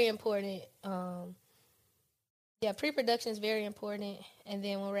 it's very important. Pre-production is very important. And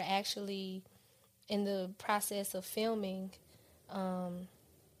then when we're actually in the process of filming, I'm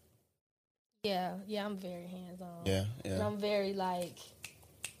very hands-on. Yeah. And I'm very, like,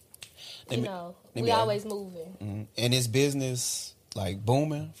 Let me we ask- always moving. And is business like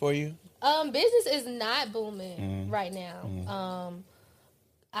booming for you? Business is not booming right now.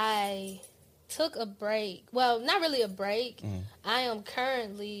 took a break. Well, not really a break. I am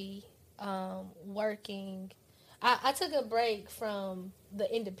currently working. I took a break from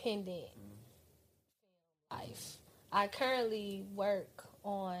the independent life. I currently work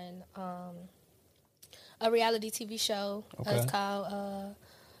on a reality TV show. Okay. It's called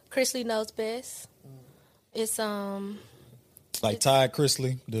Chrisley Knows Best. It's Like Todd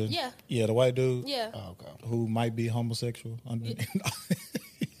Chrisley, the white dude, yeah. Oh, okay. who might be homosexual.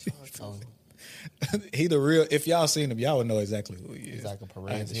 He the real. If y'all seen him, y'all would know exactly who he is. He's like a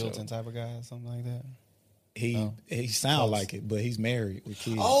Perez Hilton type of guy or something like that. He sound like it, but he's married with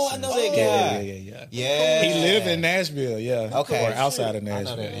kids. Oh, I know that guy. Yeah. Yeah. He live in Nashville, Okay. or outside of I know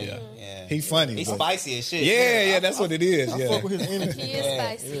Nashville, that. yeah. He funny. He's but- spicy as shit. Yeah, that's what it is. I Yeah. fuck with his energy. He is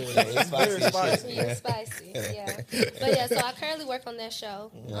spicy. Yeah, he's spicy as shit. He is spicy, yeah. But yeah, so I currently work on that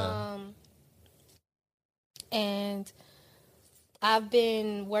show. And I've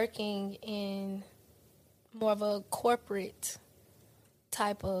been working in more of a corporate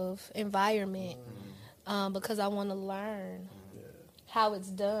type of environment because I want to learn how it's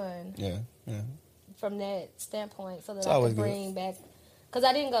done Yeah. from that standpoint so that It's I always can good. bring back, because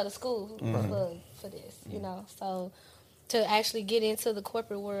I didn't go to school for this, you know, so to actually get into the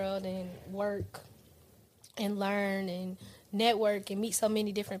corporate world and work and learn and network and meet so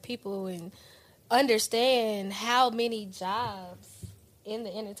many different people and understand how many jobs in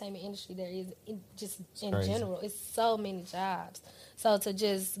the entertainment industry there is in crazy. general. It's so many jobs. So to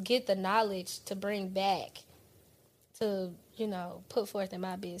just get the knowledge to bring back to, you know, put forth in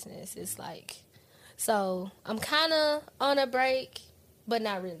my business, it's like, so I'm kind of on a break, but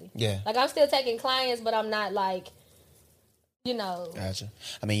not really. Yeah. Like I'm still taking clients, but I'm not like, you know. Gotcha.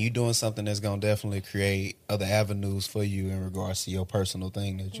 I mean, you're doing something that's going to definitely create other avenues for you in regards to your personal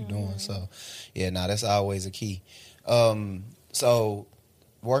thing that you're doing. So, yeah, that's always a key. So,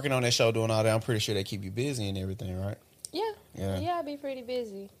 working on that show, doing all that, I'm pretty sure they keep you busy and everything, right? Yeah, I'd be pretty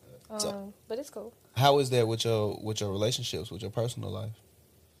busy, So- but it's cool. How is that with your relationships, with your personal life?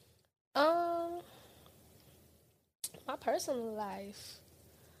 My personal life,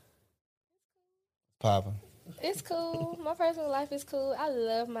 Popping. it's cool. My personal life is cool. I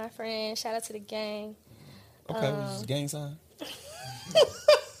love my friends. Shout out to the gang. Okay, was this a gang sign?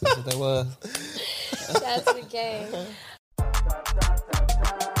 That's what that was. Shout out to the gang.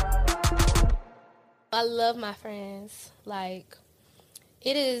 I love my friends. Like,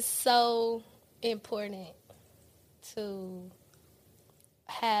 it is so important to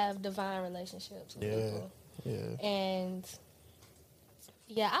have divine relationships with people. Yeah. And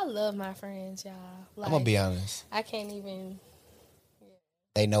yeah, I love my friends, y'all. Like, I'm going to be honest. I can't even.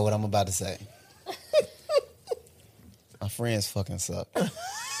 They know what I'm about to say. My friends fucking suck. I'm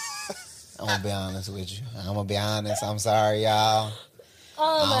going to be honest with you. I'm going to be honest. I'm sorry, y'all.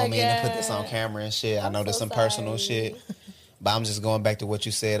 Oh my I don't mean God. to put this on camera and shit. I know there's so some personal sorry. shit. But I'm just going back to what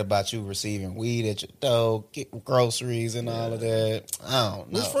you said about you receiving weed at your door, get groceries and all of that. I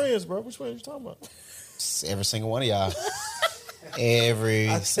don't know. Which friends, bro? Which friends you talking about? Every single one of y'all. Every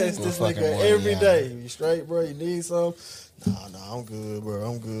I text single this fucking nigga one every of y'all. day. You straight, bro? You need some? No, I'm good, bro.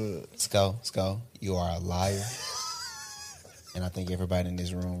 I'm good. Sko, you are a liar. And I think everybody in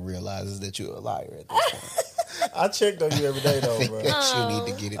this room realizes that you're a liar at this point. I checked on you every day, I though, think bro. that you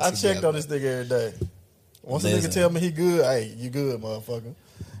need to get it I together. checked on this nigga every day. Once a Listen. nigga tell me he good, hey, you good, motherfucker.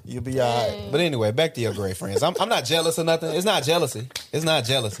 You'll be all right. But anyway, back to your great friends. I'm not jealous or nothing. It's not jealousy.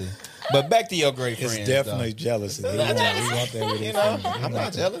 But back to your great friends. It's definitely jealousy. He want that with his friends. I'm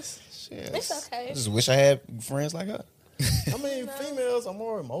not jealous. Shit. It's okay. I just wish I had friends like her. I mean, females are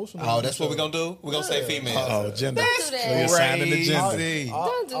more emotional. Oh, that's what we're going to do? We're going to say females. Oh, gender. Don't do that. So you're assigning the Crazy. gender.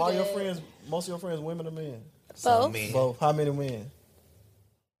 Don't do all your that. friends, most of your friends, women or men? Both. Men. Both. How many men?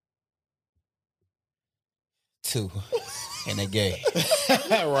 2. And they gay.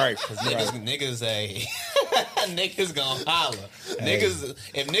 Right. Niggas niggas gonna holler. Niggas,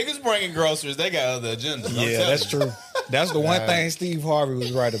 if niggas bringing groceries, they got other agendas. I'm Yeah, telling that's you. true. That's the one thing Steve Harvey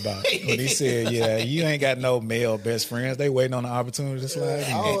was right about when he said, "Yeah, you ain't got no male best friends. They waiting on the opportunity to slide in."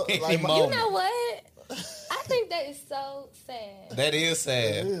 I don't- like, He my- You moment. know what? I think that is so sad. That is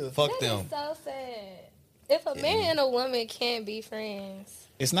sad. It is. Fuck That them. is so sad. If a man and a woman can't be friends,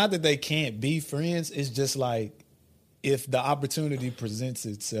 It's not that they can't be friends. It's just like if the opportunity presents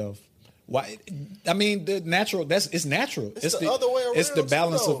itself. Why? I mean, the natural. It's natural. It's the other way It's the around, too,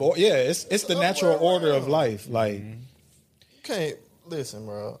 balance of. though. It's the the other natural way order of around. life. Like You can't listen,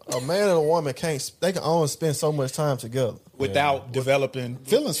 bro. A man and a woman can't. They can only spend so much time together. without developing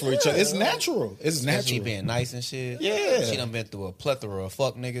feelings for each other. It's natural. It's She natural. being nice and shit. Yeah. She done been through a plethora of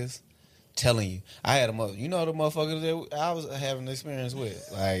fuck niggas. telling you, I had a you know the motherfucker that I was having an experience with.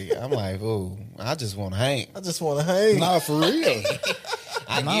 Like I'm like, oh, I just want to hang. I just want to hang. Nah, for real.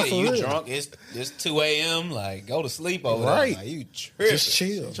 I Nah, get it. for You real. drunk? It's 2 a.m. Like go to sleep over Right. there. Like, you tripping? Just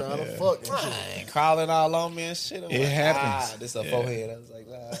chill. Trying to Yeah. fuck and shit. Man, crawling all on me and shit. I'm It like, happens. This a Yeah. forehead. I was like,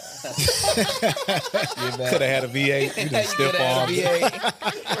 Could have had a V8. You done stiff arm.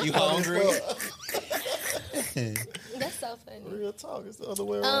 You hungry? That's so funny. Real talk. It's the other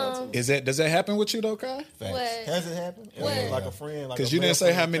way around. Too. Does that happen with you though, Kai? What? Has it happened? What? Like a friend? Like Because a you male didn't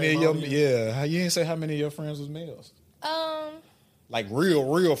say how friend many of came your on you? you didn't say how many of your friends was males. Like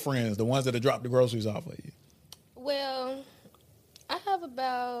real friends, the ones that have dropped the groceries off of you. Well, I have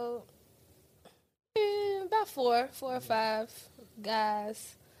about 4 or 5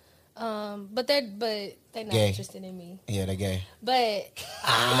 guys. But they're not Gay. interested in me. Yeah, they gay. But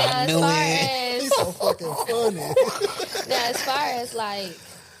now, knew it. He's so fucking funny. as far as like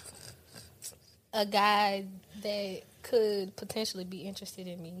a guy that could potentially be interested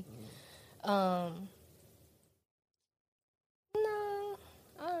in me, no,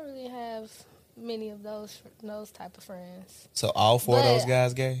 I don't really have many of those type of friends. So all 4 of But- those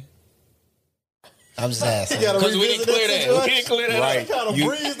guys gay? I'm just asking. You gotta Because we didn't revisit clear that that. We situation. didn't clear that. Right. Kind of You-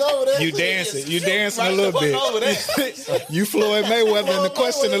 breezed over that. You dancing a little Right the fuck over bit. that. You Floyd Mayweather in the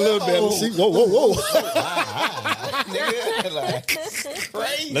question a little bit. Let's see. Whoa. Nigga, like,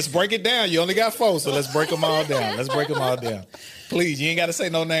 crazy. Let's break it down. You only got 4, so let's break them all down. Please, you ain't got to say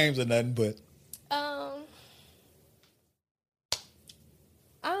no names or nothing, but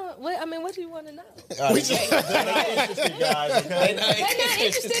what do you want to know? They're not interested, guys. Okay? They're not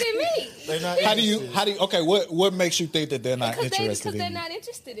interested in me They're not how do interested. you? Okay, what makes you think that they're not because interested they're in you? not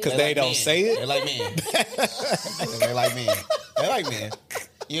interested in Because me. they like don't men. say it. They're like men. They're like men. They're like men.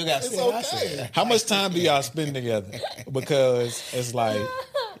 You got to say what I said. How much time do y'all spend together? Because it's like,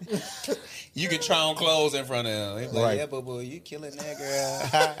 You can try on clothes in front of them. He's like, Right. yeah, but boy, you killing that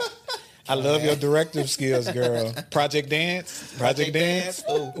girl. I love your directive skills, girl. Project Dance.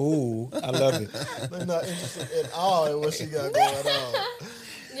 Ooh, I love it. They're not interested at all in what she got going on.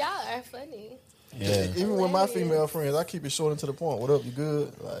 Y'all are funny. Yeah. Even with my female friends, I keep it short and to the point. What up? You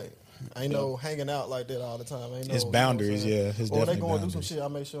good? Like, ain't no hanging out like that all the time. Ain't no, It's boundaries, you know what I'm yeah. saying? It's Or when they definitely going through some boundaries. shit, I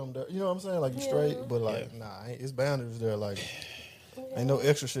make sure I'm there. You know what I'm saying? Like, you Yeah. straight, but like, nah, it's boundaries there. Like, ain't no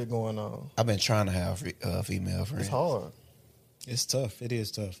extra shit going on. I've been trying to have female friends. It's hard. It's tough. It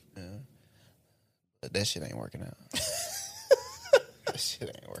is tough. But that shit ain't working out. That shit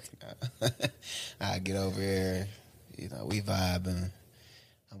ain't working out. I get over here, you know, we vibing.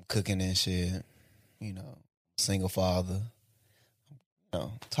 I'm cooking and shit. You know, single father. You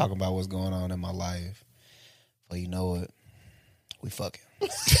know, talking about what's going on in my life. But you know what? We fucking.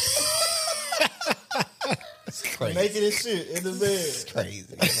 It's crazy. Naked and shit in the bed. It's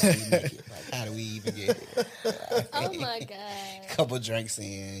crazy. How we make it? Like, how do we even get here? Oh my god. Couple drinks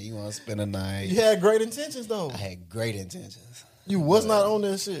in, you want to spend a night. You had great intentions though. I had great intentions. You was not on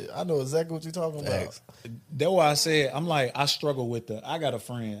that shit. I know exactly what you're talking about. Facts. That's why I said, I'm like, I struggle with I got a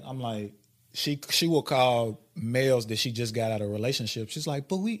friend. I'm like, she will call males that she just got out of a relationship. She's like,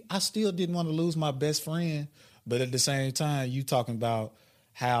 but I still didn't want to lose my best friend. But at the same time, you talking about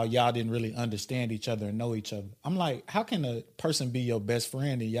how y'all didn't really understand each other and know each other. I'm like, how can a person be your best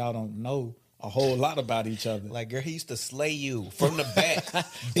friend and y'all don't know a whole lot about each other? Like, girl, he used to slay you from the back.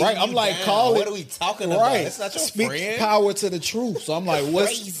 Right, I'm like, call What it. are we talking about? Right, It's not your speak friend. power to the truth. So I'm like,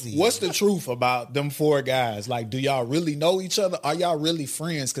 Crazy. what's the truth about them 4 guys? Like, do y'all really know each other? Are y'all really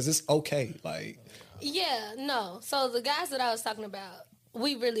friends? Because it's okay. Like, Yeah, no. So the guys that I was talking about,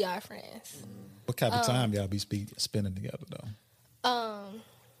 we really are friends. what kind of time y'all be spending together though?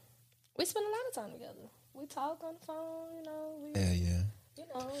 We spend a lot of time together. We talk on the phone, you know. We, Yeah. you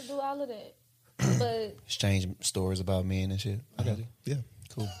know, do all of that. But Exchange stories about men and shit. I got you. Yeah,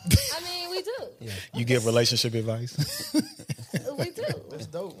 Cool. I mean, we do. you give relationship advice. We do. That's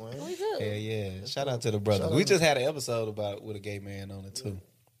dope, man. We do. Yeah. Shout out to the brothers. We just had an episode about with a gay man on it too.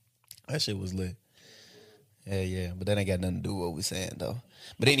 That shit was lit. Yeah. But that ain't got nothing to do with what we're saying though.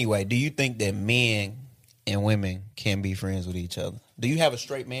 But anyway, do you think that men and women can be friends with each other? Do you have a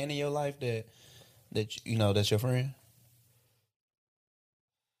straight man in your life that you know that's your friend?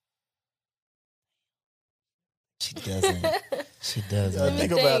 She doesn't. She doesn't. Let me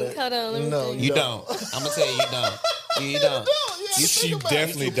Think think. about it. Hold on. Let me No, think. You don't. I'm gonna tell you, you don't. You don't. You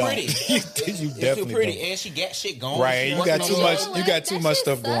definitely You too don't. pretty. you You're too definitely pretty, don't. and she got shit going. Right, She you got working too on much. her- You got too That much shit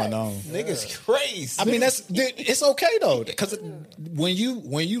stuff going sucks. on. Niggas crazy. I mean, it's okay though, because when you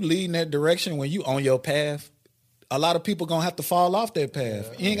lead in that direction, when you on your path, a lot of people gonna have to fall off that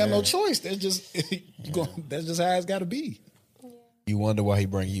path. You ain't got no choice. That's just that's just how it's got to be. You wonder why he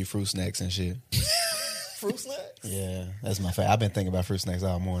bring you fruit snacks and shit. Fruit snacks? Yeah, that's my favorite. I've been thinking about fruit snacks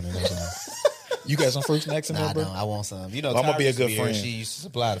all morning. That's why. You got some fruit snacks in Nah, I there, don't. bro? I want some. You know, Well, I'm gonna be a Tyra used to good here. friend. She used to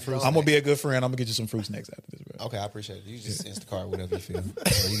supply the fruit. I'm gonna be a good friend. I'm gonna get you some fruit snacks after this, bro. Okay, I appreciate it. You just Instacart whatever you feel.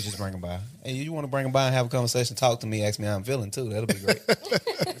 Or you just bring them by. And you want to bring them by and have a conversation, talk to me, ask me how I'm feeling too. That'll be great.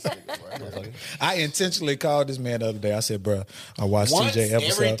 I intentionally called this man the other day. I said, bro, I watched Once TJ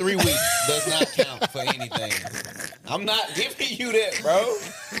episode. every 3 weeks does not count for anything. I'm not giving you that, bro.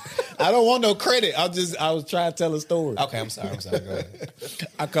 I don't want no credit. I was trying to tell a story. Okay, I'm sorry. Go ahead.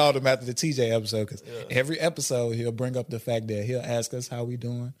 I called him after the TJ episode because every episode he'll bring up the fact that he'll ask us how we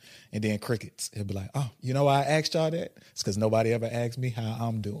doing, and then crickets. He'll be like, "Oh, you know why I asked y'all that? It's because nobody ever asked me how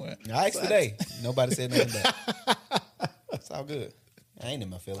I'm doing." I asked today. Nobody said nothing back. It's all good. I ain't in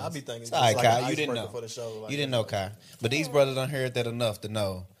my feelings. I be thinking it's all right, just like Kai. an You didn't icebreaker know. for the show, like you didn't know, Kai. But these brothers done heard that enough to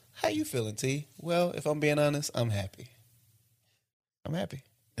know. How you feeling, T? Well, if I'm being honest, I'm happy. I'm happy.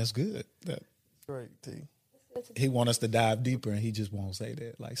 That's good. Great, T. He want us to dive deeper, and he just won't say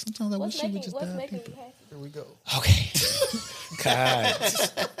that. Like sometimes I wish he would just What's dive making deeper. you happy? Here we go. Okay. God.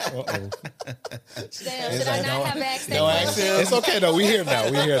 Uh-oh. Damn, should I not have asked that No question? accent. It's okay though. We here now.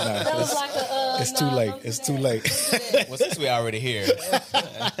 That was like a, It's no, too late. don't do It's that. too late. Don't do that. Well, since we already here.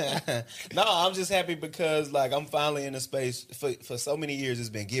 No, I'm just happy because like I'm finally in a space for so many years it's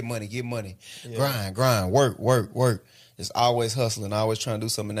been get money, grind, work. It's always hustling, always trying to do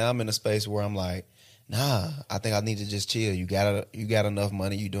something. Now I'm in a space where I'm like, nah, I think I need to just chill. You got enough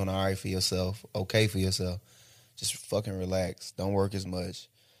money, you doing all right for yourself, okay for yourself. Just fucking relax. Don't work as much.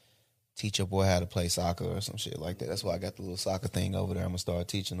 Teach your boy how to play soccer or some shit like that. That's why I got the little soccer thing over there. I'm gonna start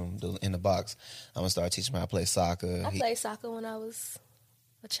teaching him in the box. I'm gonna start teaching him how to play soccer. I played soccer when I was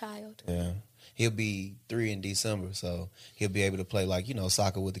a child. Yeah. He'll be 3 in December, so he'll be able to play like,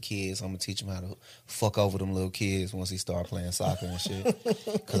 soccer with the kids. I'm gonna teach him how to fuck over them little kids once he start playing soccer and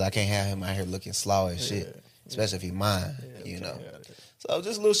shit. Cause I can't have him out here looking slow as shit. Especially if he mine, So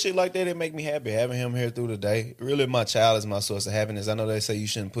just little shit like that make me happy. Having him here through the day. Really my child is my source of happiness. I know they say you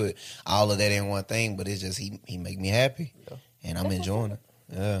shouldn't put all of that in one thing, but it's just he make me happy. Yeah. And I'm enjoying it.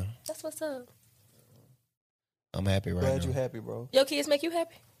 Yeah. That's what's up. I'm happy right Glad now. you happy, bro. Your kids make you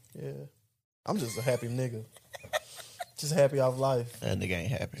happy? Yeah. I'm just a happy nigga. Just happy off life. That nigga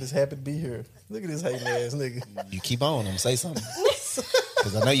ain't happy. Just happy to be here. Look at this hating ass nigga. You keep on him. Say something.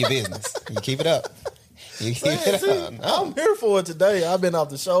 Because I know your business. You keep it up. You keep it up. No. I'm here for it today. I've been off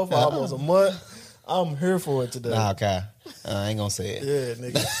the show for almost a month. I'm here for it today. Nah, okay. I ain't gonna say it. Yeah,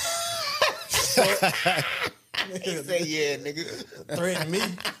 nigga. Say yeah, nigga. Threaten me.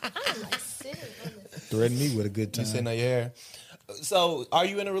 I'm like sitting on this. Threaten me with a good You sitting time. on your hair. So, are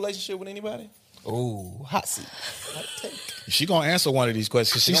you in a relationship with anybody? Ooh, hot seat. She gonna answer one of these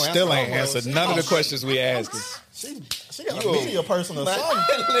questions. She gonna still answer ain't answered none of the questions we asked. She got a media person or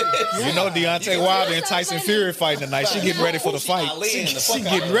something. You know Deontay Wilder and Tyson Fury fighting tonight. She getting ready for the fight. She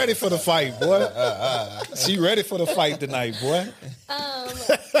getting ready for the fight, boy. She ready for the fight tonight, boy.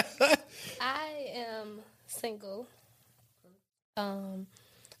 I am single. I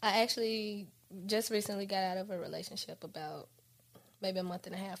actually just recently got out of a relationship about maybe a month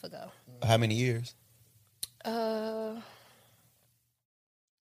and a half ago. How many years?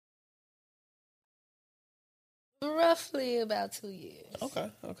 Roughly about 2 years. Okay.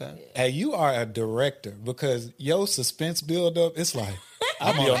 Hey, you are a director because your suspense build up. It's like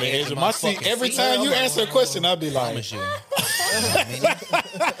I'll be on the edge of my seat every time you answer a question. I'll be like, Promise you. How many?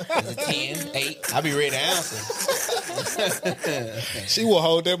 Is it 10, 8? I'll be ready to answer. she will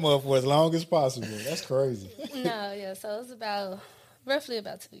hold that mother for as long as possible. That's crazy. No, yeah. So it's about roughly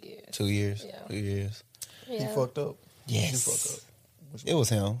about 2 years. 2 years. Yeah. 2 years. Yeah. He fucked up. Yes. You fucked up. It was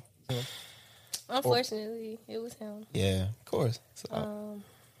him. Unfortunately, it was him. Yeah, of course. So,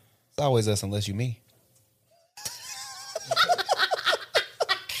 it's always us unless you me.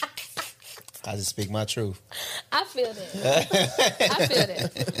 I just speak my truth. I feel that. I feel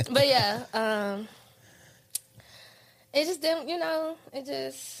that. But yeah, it just didn't. It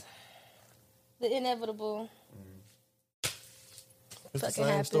just the inevitable. It's the Fucking same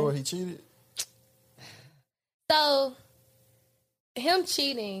happened. story. He cheated. So, him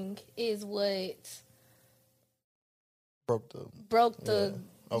cheating is what Broke the. broke the,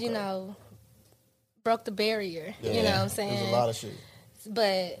 Yeah. Okay. broke the barrier. Yeah. You know what I'm saying? There's a lot of shit.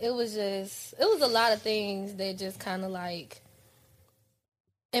 But it was a lot of things that just kind of like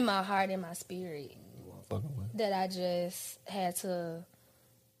in my heart, in my spirit, that I just had to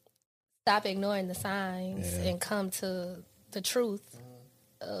stop ignoring the signs and come to the truth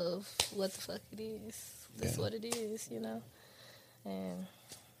of what the fuck it is. That's what it is, And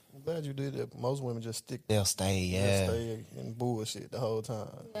I'm glad you did that. Most women just stick. They'll stay, Just stay in bullshit the whole time.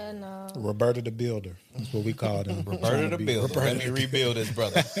 Yeah, no. Roberta the Builder. That's what we called him. Roberta the Builder. Let me rebuild this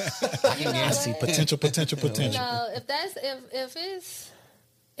brother. See, potential. No,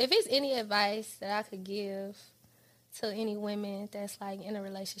 if it's any advice that I could give to any women that's like in a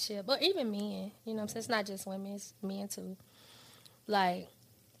relationship, or even men, you know what I'm saying? It's not just women, it's men too. Like,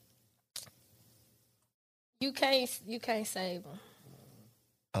 you can't save them.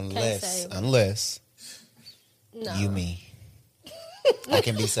 Unless No. you me. I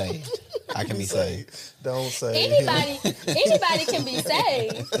can be saved. I can be saved. Don't say Anybody can be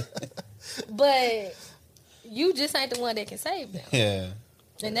saved, but you just ain't the one that can save them. Yeah.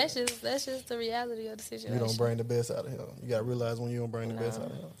 And that's just the reality of the situation. You don't bring the best out of him. You gotta realize when you don't bring the best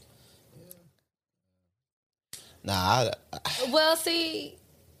out of him. Nah, Well, see,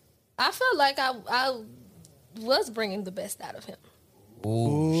 I felt like I was bringing the best out of him.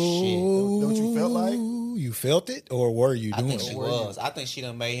 ooh, What you felt like? Ooh, you felt it, or were you shit. I doing think she it? was. I think she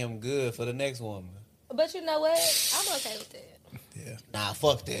done made him good for the next woman. But you know what? I'm okay with that. Yeah. Nah,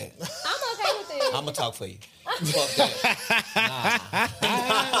 fuck that. I'm okay with it. I'm gonna talk for you. Fuck that.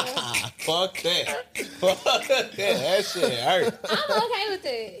 Nah. Fuck that. Fuck that. That shit hurt. I'm okay with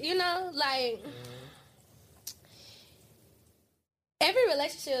it. You know, like every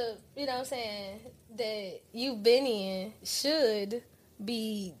relationship, you know what I'm saying, that you've been in should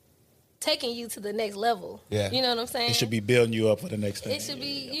be taking you to the next level. Yeah. You know what I'm saying? It should be building you up for the next thing. It should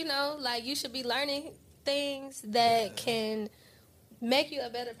be, you know, like you should be learning things that can make you a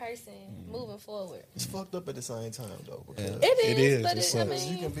better person moving forward. It's fucked up at the same time though. Because It is, is. but It's I sucks.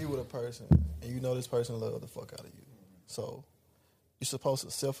 you mean, can be with a person and you know this person love the fuck out of you. So you're supposed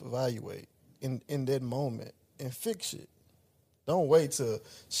to self-evaluate in that moment and fix it. Don't wait till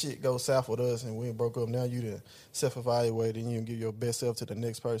shit goes south with us and we broke up. Now you done self-evaluate and you can give your best self to the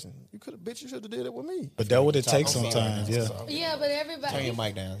next person. You could have, bitch, you should have did it with me. But that's what it takes Talking sometimes. about Yeah. yeah, but Turn everybody. your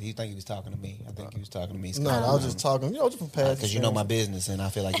mic down. You think he was talking to me? I think he was talking to me. No, I was just talking, just from past. Because you know my business, and I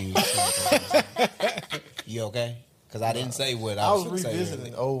feel like you. You okay? Because I didn't say what I I was was saying.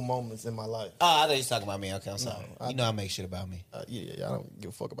 revisiting old moments in my life. Oh, I thought you was talking about me. Okay, I'm sorry. You know I make shit about me. Yeah, I don't give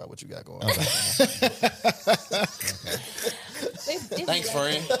a fuck about what you got going on. Thanks,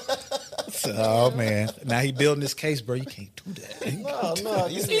 friend. Oh man, now he building his case, bro. You can't do that. No,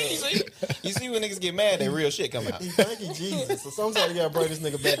 You see when niggas get mad, that real shit come out. he thank you, Jesus. So sometimes you gotta bring this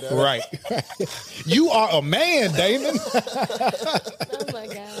nigga back down. Right. You are a man, Damon. Oh my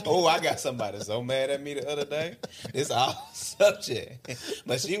god. Oh, I got somebody so mad at me the other day. It's all subject,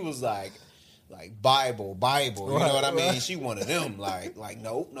 but she was like Bible. You know what I mean? Right. She one of them. Like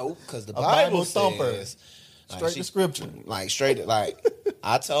nope, because the Bible Bible thumper. says. Straight to scripture. Straight,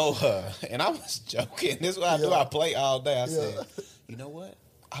 I told her, and I was joking. This is what I do. I play all day. I said, you know what?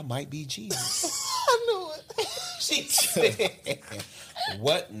 I might be Jesus. I knew it. She said,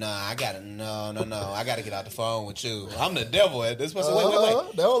 what? Nah, I gotta, no. I gotta get out the phone with you. I'm the devil at this point. So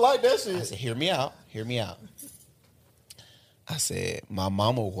wait. They don't like that I shit. said, hear me out. I said, my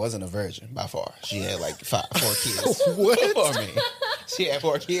mama wasn't a virgin by far. She had like 4 kids before me. She had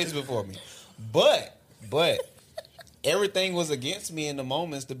 4 kids before me. But everything was against me in the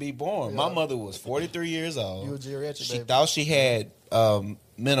moments to be born. My mother was 43 years old. You a geriatric She baby. thought she had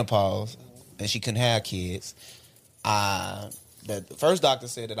menopause and she couldn't have kids. The first doctor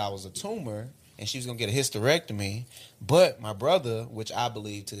said that I was a tumor and she was going to get a hysterectomy. But my brother, which I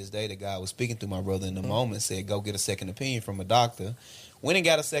believe to this day that God was speaking through my brother in the moment, said go get a second opinion from a doctor. Went and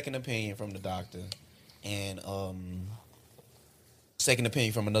got a second opinion from the doctor. And second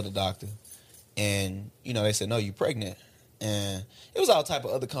opinion from another doctor. And, they said, no, you're pregnant. And it was all type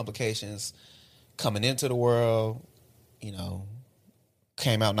of other complications coming into the world,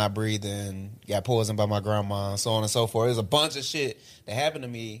 came out not breathing, got poisoned by my grandma, so on and so forth. There's a bunch of shit that happened to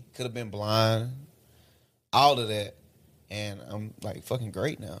me. Could have been blind, all of that. And I'm like fucking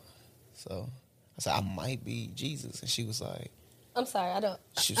great now. So I said, I might be Jesus. And she was like, I'm sorry, I don't.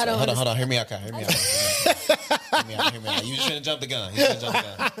 She was I don't. like, hold on, hear me out, Kyle. Hear me out. You shouldn't jump the gun.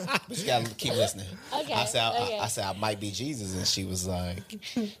 But you gotta keep listening. Okay, I said, okay. I said, I might be Jesus, and she was like,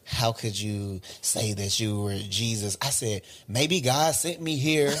 how could you say that you were Jesus? I said, maybe God sent me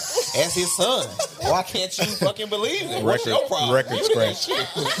here as His son. Why can't you fucking believe it? What's your problem? Record scratch.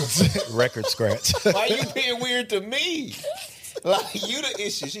 Record scratch. Why you being weird to me? Like, you the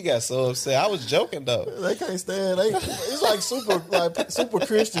issue. She got so upset. I was joking though. They can't stand. It's like super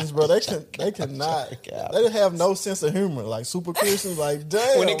Christians, bro. They cannot. They have no sense of humor. Like super Christians, like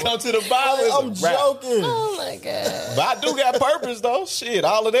damn. When it comes to the Bible, I'm it's a rap. joking. Oh my god. But I do got purpose though. Shit,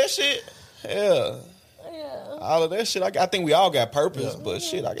 all of that shit. Yeah. Yeah. all of that shit. I think we all got purpose, Yeah. but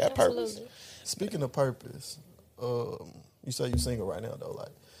shit, I got purpose. Absolutely. Speaking of purpose, you say you're single right now though,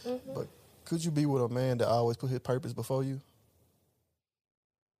 like, but could you be with a man that always put his purpose before you?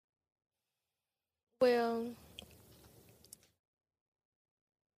 Well,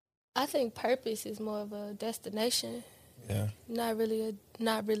 I think purpose is more of a destination, Yeah. not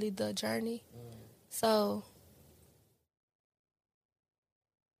really the journey. So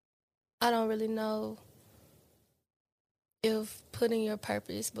I don't really know if putting your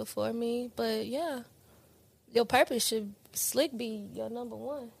purpose before me, but yeah, your purpose should slick be your number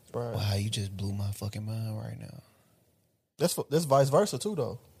one. Right. Wow, you just blew my fucking mind right now. That's vice versa too,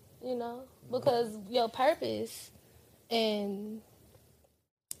 though. You know, because your purpose is,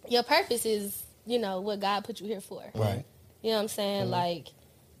 you know, what God put you here for. Right. You know what I'm saying? Like,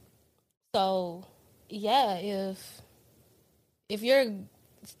 so yeah, if you're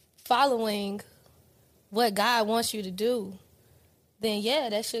following what God wants you to do, then yeah,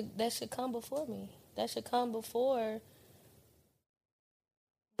 that should come before me. That should come before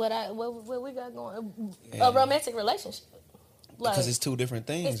what we got going. A romantic relationship. Like, Because it's two different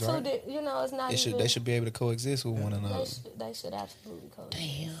things, it's right? you know, it's not. They should be able to coexist with one another. They should absolutely coexist.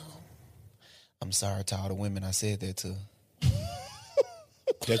 Damn. I'm sorry to all the women I said that to.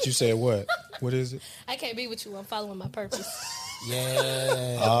 That you said what? What is it? I can't be with you. I'm following my purpose.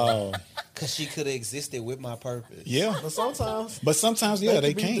 Yeah. Oh, Because she could have existed with my purpose. yeah. But Sometimes, yeah, they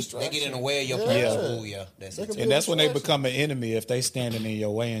could be can't. They get in the way of your Yeah. purpose. Yeah. Oh, yeah. That's They it. could be And that's when they distraction. become an enemy if they standing in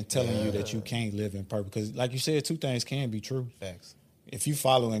your way and telling you that you can't live in purpose. Because, like you said, two things can be true. Facts. If you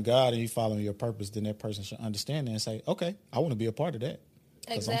following God and you following your purpose, then that person should understand that and say, "Okay, I want to be a part of that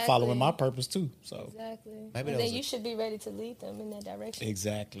because I'm following my purpose too." So, Exactly. Maybe And that then was you should be ready to lead them in that direction.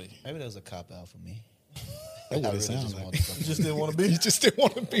 exactly. Maybe that was a cop out for me. That's what I it sounds just like. wanted to You just didn't want to be. You just didn't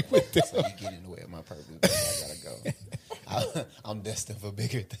want to be with them. You get in the way of my purpose. Baby. I gotta go. I'm destined for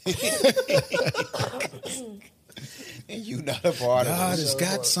bigger things. And you not a part God of it. has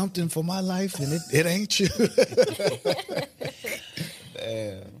got something for my life, and it ain't you.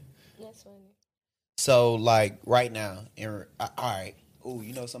 Damn. That's funny. So, like, right now, all right. Ooh,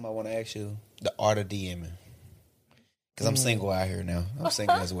 you know something I want to ask you? The art of DMing. Because I'm single out here now. I'm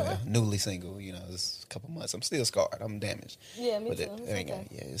single as well. Newly single. You know, it's a couple months. I'm still scarred. I'm damaged. Yeah, me But too. it It's ain't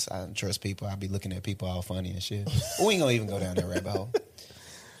okay. I don't trust people. I be looking at people all funny and shit. We ain't gonna even go down that rabbit hole.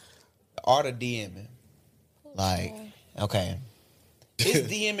 The art of DMing. Like, okay. Is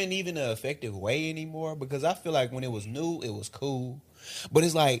DMing even an effective way anymore? Because I feel like when it was new, it was cool. But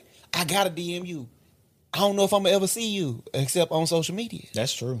it's like, I gotta DM you. I don't know if I'm gonna ever see you except on social media.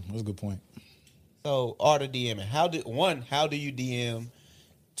 That's true. That's a good point. So, art of DMing. How do you DM?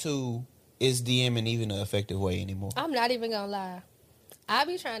 Two, is DMing even an effective way anymore? I'm not even gonna lie. I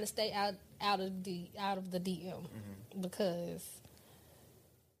be trying to stay out of the DM because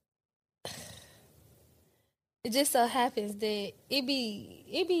it just so happens that it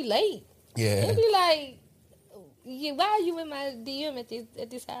be late. Yeah. It be like, yeah, why are you in my DM at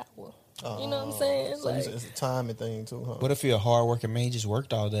this hour? You know what I'm saying? So Like, it's a timing thing too, huh? What if you're a hardworking man, just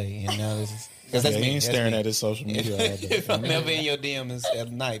worked all day, and now this is because Yeah, he ain't staring at his social media all day. If I'm never in your DMs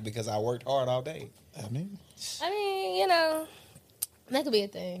at night because I worked hard all day. I mean, you know, that could be a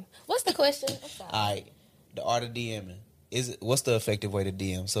thing. What's the question? I'm sorry. All right, the art of DMing. What's the effective way to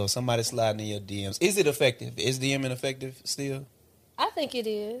DM? So if somebody's sliding in your DMs, is it effective? Is DMing effective still? I think it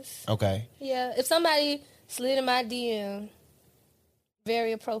is. Okay. Yeah, if somebody slid in my DM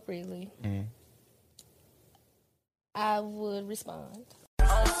very appropriately, I would respond.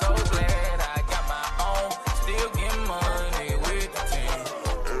 I'm so glad I got my own. Still getting money with the team.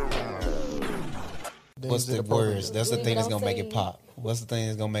 Then What's is it the appropriate? words? That's the Leave thing it that's on gonna make it scene. pop. What's the thing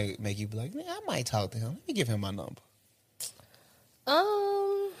that's gonna make you be like, man, I might talk to him. Let me give him my number.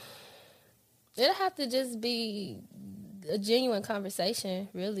 It'll have to just be a genuine conversation,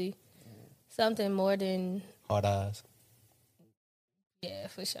 really. Something more than, Hard eyes. yeah,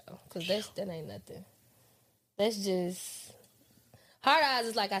 for sure. Because that ain't nothing. That's just, hard eyes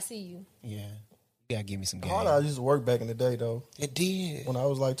is like, I see you. Yeah. You gotta give me some game. Hard eyes used to work back in the day though. It did. When I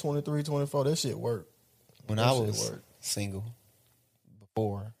was like 23, 24, that shit worked. When That I shit was worked. single,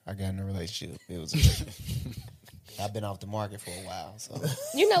 before I got in a relationship, it was. I've been off the market for a while, so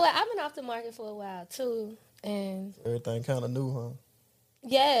You know what? I've been off the market for a while, too. And, Everything kind of new, huh?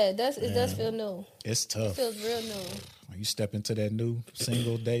 yeah, it does feel new. it's It tough. feels real new. When you step into that new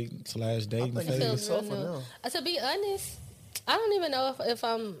single date / dating think It Hey, phase. feels it's real tougher new. now. To be honest, I don't even know if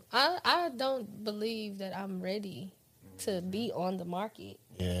I'm. I don't believe that I'm ready to be on the market.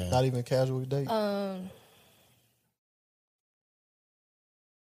 yeah. Not even casual date.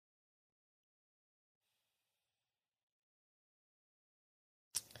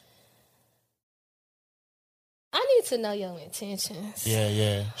 I need to know your intentions.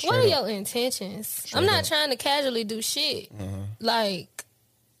 Yeah. What are your intentions? I'm not trying to casually do shit. Like,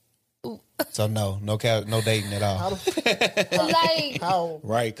 So no dating at all. like, How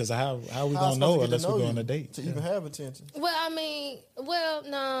Right, because how we how gonna I'm know supposed to get unless to we know go you on a date? to even have intention? well, I mean,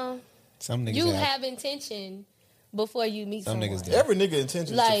 no. Some niggas You have. have intention before you meet Some someone. niggas do. Every nigga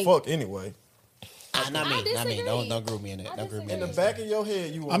intention is Like- to fuck anyway. Not me. disagree. Don't group me in that. I Don't group me disagree. in In the that. back of your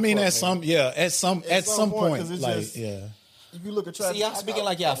head, you. I mean, fuck at some point, 'cause it's like just- yeah. If you look attractive, See, y'all speaking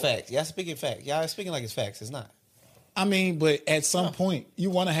like y'all facts. Y'all speaking facts. Y'all speaking like it's facts. It's not. I mean, but at some point, you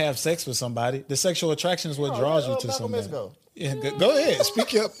want to have sex with somebody. The sexual attraction is what draws you to Malcolm X somebody. go. Yeah, go ahead.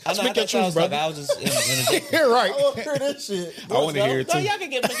 Speak your I truth, was brother. I was just interjecting. You're right. I want to hear this shit. I want to hear it No, too. y'all can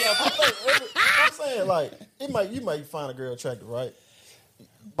get I'm saying, like, you might find a girl attractive, right?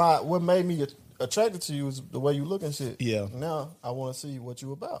 But what made me attracted to you is the way you look and shit. Yeah. Now I want to see what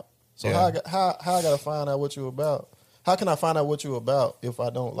you about. So Yeah. how I gotta find out what you about? How can I find out what you about if I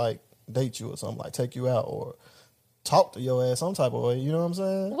don't like date you or something, like take you out or talk to your ass some type of way? You know what I'm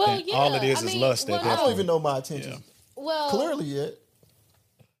saying? Well, And yeah. all it is I is mean, lust at well, that I don't point. even know my intentions Well, clearly yet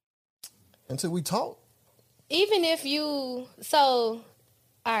until we talk. even if you all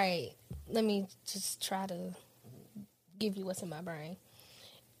right, let me just try to give you what's in my brain.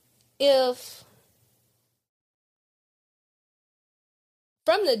 If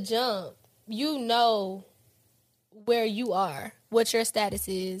from the jump you know where you are, what your status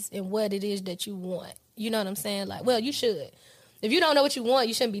is, and what it is that you want, you know what I'm saying? Like, well, you should. If you don't know what you want,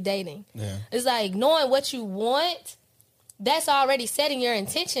 you shouldn't be dating. Yeah. It's like knowing what you want, that's already setting your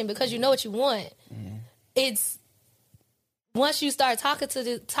intention because you know what you want. It's once you start talking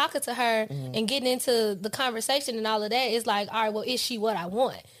to her and getting into the conversation and all of that, it's like, all right, well, is she what I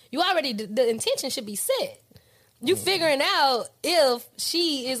want? You already, the intention should be set. You figuring out if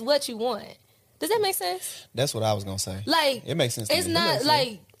she is what you want. Does that make sense? That's what I was gonna say. Like, It makes sense to It's me. It not makes sense.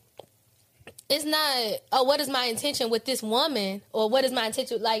 like, it's not, oh, what is my intention with this woman? Or what is my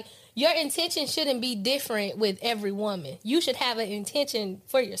intention? Like, your intention shouldn't be different with every woman. You should have an intention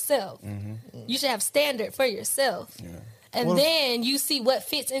for yourself. You should have standard for yourself. And then you see what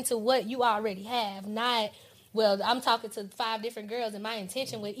fits into what you already have. Not, well, I'm talking to 5 different girls and my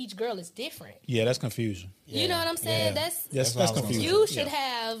intention with each girl is different. Yeah, that's confusion. You know what I'm saying? Yeah. That's Yes, what I that's was gonna confusion. you should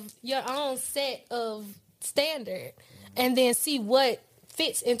have your own set of standard and then see what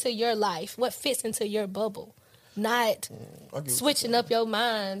fits into your life, what fits into your bubble. Not switching up your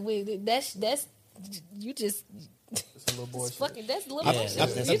mind with that's you just It's a little boy it's shit. fucking that's little Yeah, bullshit.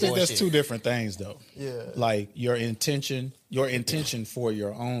 that's I You think just- that's two different things, though. Yeah. Like your intention for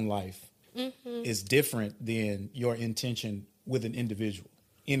your own life is different than your intention with an individual.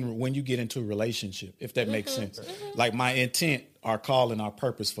 When you get into a relationship, if that makes sense. Like my intent, our call, and our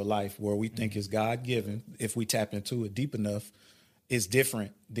purpose for life, where we think is God given, if we tap into it deep enough, is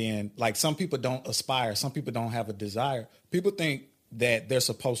different than, like, some people don't aspire, some people don't have a desire. People think that they're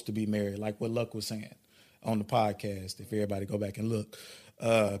supposed to be married, like what Luck was saying on the podcast. If everybody go back and look,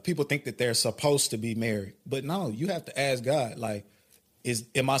 people think that they're supposed to be married, but no, you have to ask God, like,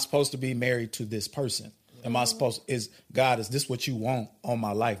 am I supposed to be married to this person? Am I supposed, is this what you want on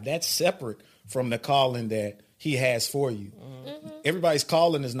my life? That's separate from the calling that he has for you. Everybody's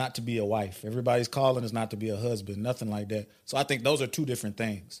calling is not to be a wife. Everybody's calling is not to be a husband, nothing like that. So I think those are two different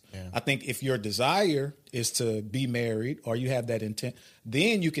things. Yeah. I think if your desire is to be married or you have that intent,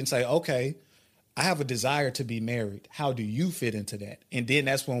 then you can say, okay, I have a desire to be married. How do you fit into that? And then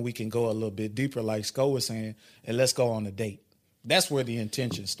that's when we can go a little bit deeper, like Sko was saying, and let's go on a date. That's where the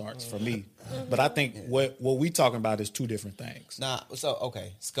intention starts for me. But I think what we talking about is two different things. Nah, so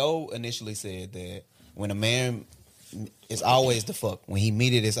okay. Sko initially said that when a man is always the fuck, when he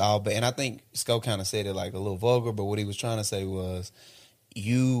meet it, it's all bad. And I think Sko kind of said it like a little vulgar, but what he was trying to say was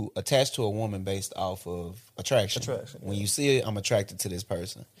you attach to a woman based off of attraction. When you see it, I'm attracted to this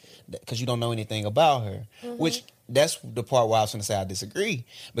person because you don't know anything about her, which that's the part where I was going to say I disagree,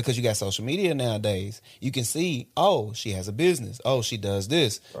 because you got social media nowadays. You can see, oh, she has a business. Oh, she does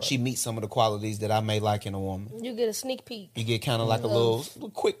this. She meets some of the qualities that I may like in a woman. You get a sneak peek. You get kind of like a little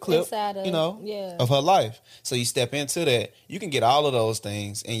quick clip, Inside of- you know, yeah. of her life. So you step into that. You can get all of those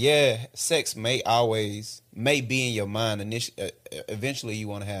things. And yeah, sex may be in your mind. Eventually you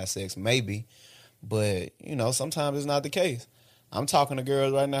want to have sex, maybe. But, you know, sometimes it's not the case. I'm talking to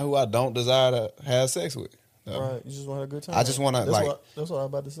girls right now who I don't desire to have sex with. Right, you just want to have a good time. I just wanna, That's like- that's what I'm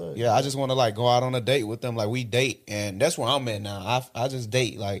about to say. Yeah, I just want to like go out on a date with them. Like we date, and that's where I'm at now. I just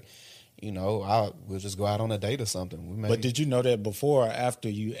date. Like, you know, we'll just go out on a date or something. We may, But did you know that before or after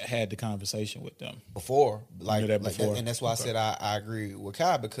you had the conversation with them? before, like, knew that like before? and that's why I said I agree with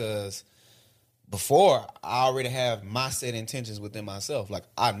Kai, because before I already have my set intentions within myself. Like,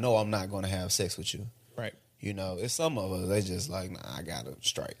 I know I'm not going to have sex with you. Right. You know, it's some of us, they just like, nah, I got to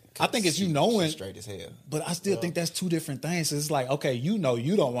straight. I think it's you knowing. She's straight as hell. But I still think that's two different things. It's like, okay, you know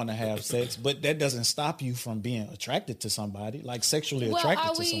you don't want to have sex, but that doesn't stop you from being attracted to somebody, like sexually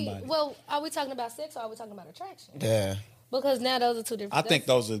attracted to somebody. Well, are we talking about sex or are we talking about attraction? Yeah. Because now those are two different. I think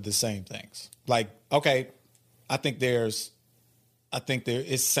those are the same things. Like, okay, I think there is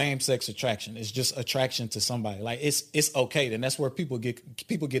same sex attraction. It's just attraction to somebody. Like it's okay. Then that's where people get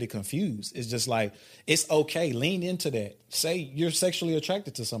it confused. It's just like it's okay. Lean into that. Say you're sexually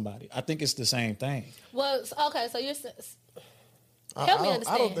attracted to somebody. I think it's the same thing. Well, okay, so you're. Help me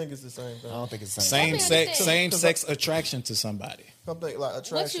understand. I don't think it's the same thing. I don't think it's the same. Same sex attraction to somebody. Something like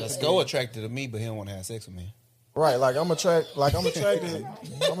attraction. Let's go attracted to me, but he don't want to have sex with me. Right, like I'm attracted to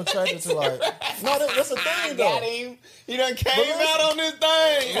like no, that's a thing though. Got him. He done came out on this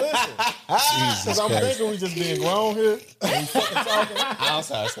thing. Listen, because I'm thinking we just being grown here. And we fucking talking. I'm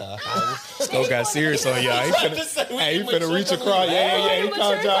sorry. Still got serious on y'all. He finna reach across. Yeah. He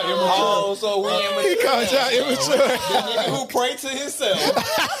called y'all immature. Oh, so we He called y'all immature. the nigga who pray to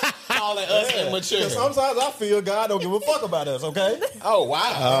himself, calling us immature. Sometimes I feel God don't give a fuck about us. Okay. Oh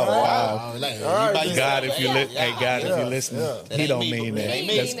wow! Like, All right, God, if you if you're listening, he don't mean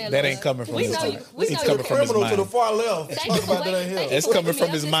that. That ain't coming from his heart. It's coming from his Criminal to the mind. far left. Talk about that here. It's coming from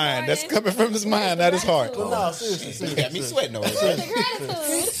his mind. That's coming from his mind, not his heart. But no, seriously. got me sweating over It's there. the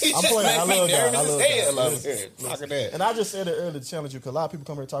gratitude. I'm playing. I love God. I love God. Listen. Look at that. And I just said it earlier to challenge you because a lot of people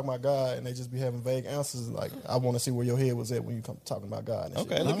come here talking about God and they just be having vague answers. Like, I want to see where your head was at when you come talking about God. And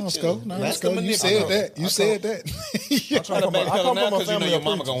Okay, shit. look No, at Sco. you. No, That's Sco. the You said that. You said that. I come from now a 'cause you know family your of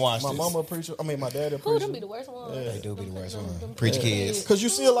mama preachers. gonna watch My this. mama a preacher. I mean, my daddy a Who them be preacher. the worst ones? They do be the worst one. Preach kids. Because you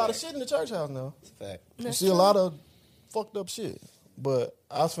see a lot of shit in the church house now. Fact. You see a lot of fucked up shit. But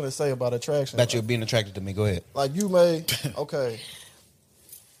I was finna say about attraction. That you're being attracted to me. Go ahead. Like you may, okay,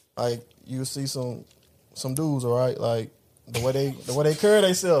 like you see some dudes, all right, like the way they carry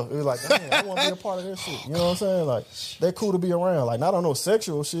themselves, it was like, dang, I want to be a part of that shit. You know what I'm saying? Like they're cool to be around. Like not on no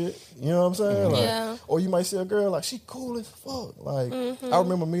sexual shit. You know what I'm saying? Like, Yeah. Or you might see a girl like she cool as fuck. Like I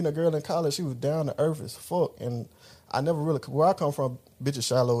remember meeting a girl in college. She was down to earth as fuck, and I never really where I come from, bitches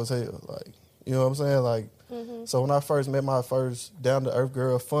shallow as hell. Like you know what I'm saying? Like. So when I first met my first down to earth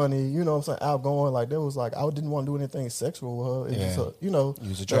girl, funny, you know what I'm saying, outgoing, like there was like I didn't want to do anything sexual with her. It was you know, You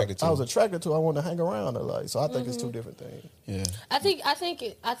was attracted to I her. was attracted to her. I wanted to hang around her, like so. I think it's two different things. Yeah. I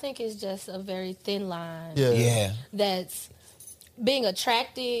think it's just a very thin line. Yeah, Yeah. That's being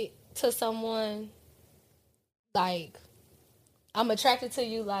attracted to someone. Like I'm attracted to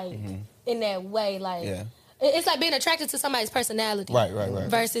you, like in that way. Like Yeah. it's like being attracted to somebody's personality, Right.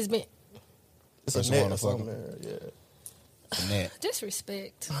 Versus being it's Person a net wanna or fuck something there. Yeah, And that.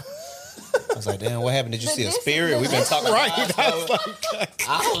 disrespect. I was like, damn, what happened? Did you see a This- spirit? We've been talking Right. about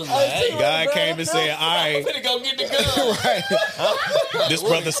I was like, hey, God came and said, all right, finna go get the gun. this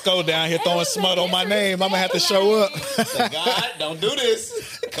brother Sco down here throwing smut on my name. I'm going to have to show up. Like, God, don't do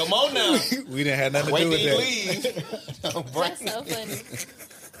this. Come on now. We didn't have nothing to Wait do till you with that. leave. Don't That's bring so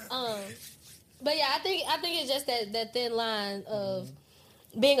funny. But yeah, I think it's just that thin line of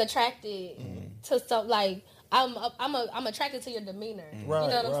being attracted to some like I'm attracted to your demeanor. Right, you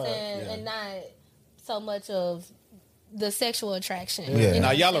know what I'm right, saying, yeah. and not so much of the sexual attraction. Yeah. You know Now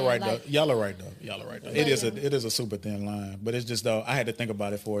what y'all I'm are right saying? though. Y'all are right though. It is a super thin line, but it's just though I had to think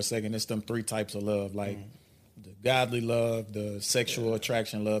about it for a second. It's them three types of love, like the godly love, the sexual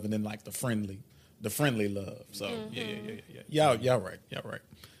attraction love, and then like the friendly love. So yeah. Y'all right.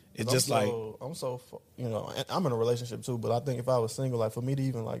 It's just like I'm so you know, and I'm in a relationship too. But I think if I was single, like for me to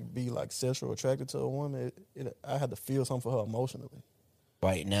even like be like sexual attracted to a woman, I had to feel something for her emotionally.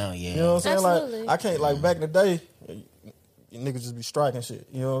 Right now, yeah. You know what I'm saying? Absolutely. Like I can't like back in the day, niggas just be striking shit.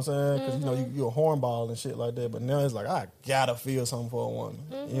 You know what I'm saying? Because you know you're a hornball and shit like that. But now it's like I gotta feel something for a woman.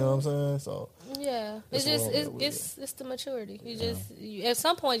 You know what I'm saying? So Yeah, That's it's where just I'm at with it's the maturity. At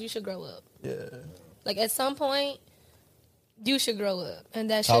some point you should grow up. yeah, Like at some point, you should grow up,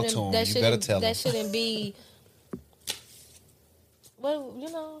 and that Talk shouldn't. to him. That You shouldn't. better tell him. That shouldn't be. Well,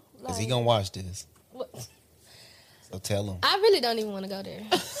 you know, like, Because he going to watch this. what- So tell him. I really don't even want to go there.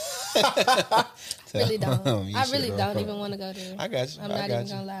 Really don't. You I should really go. don't even want to go there. I got you. I'm I not got even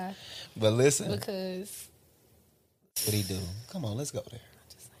you. gonna lie But listen, because what he do? Come on, let's go there.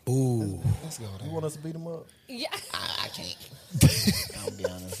 ooh. Let's go there. you want us to beat him up? yeah. I can't. I'll be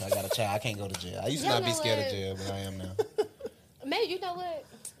honest. I got a child. I can't go to jail. I used to Y'all not be know scared of what? jail, but I am now. Maybe you know what?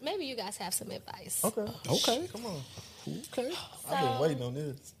 Maybe you guys have some advice. Okay, come on. Okay. I've been waiting on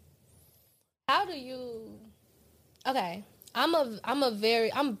this. How do you? Okay,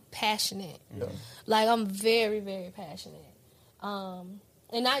 I'm passionate. Like I'm very, very passionate.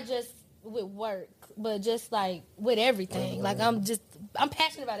 And not just with work, but just like with everything. Like I'm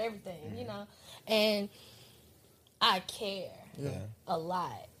passionate about everything, you know. And I care a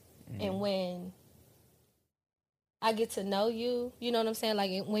lot. And when I get to know you, you know what I'm saying?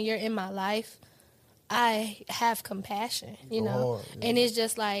 Like when you're in my life, I have compassion, you know. Hard, yeah. And it's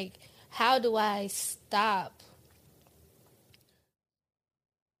just like, how do I stop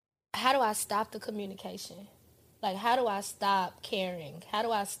the communication? Like, how do I stop caring? How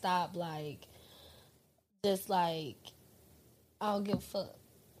do I stop, like, just, like, I don't give a fuck?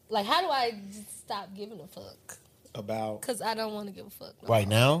 Like, how do I just stop giving a fuck? About Because I don't want to give a fuck. No Right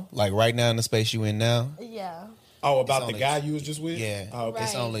now? Like right now in the space you in now? more. Yeah. about the only- guy you was just with? Yeah. Oh, okay.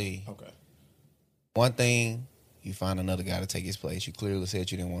 It's Right. only Okay. one thing, you find another guy to take his place. You clearly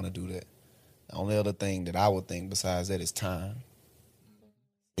said you didn't want to do that. The only other thing that I would think besides that is time.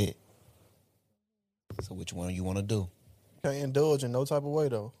 It. So which one you want to do? Can't indulge in no type of way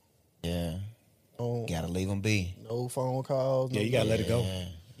though. Yeah. No, Gotta leave him be. no phone calls. Yeah, no you gotta let it go. Yeah.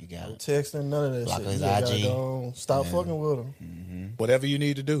 You got No it. texting, none of that Block shit. his You just gotta IG. go stop fucking with him. Whatever you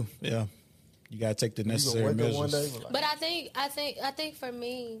need to do. Yeah. You gotta take the You gonna necessary wake measures. up one day, but like, But I think for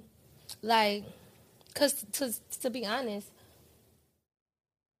me, like, cause to be honest,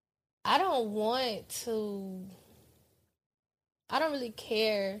 I don't really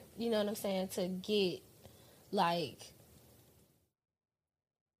care, you know what I'm saying, to get like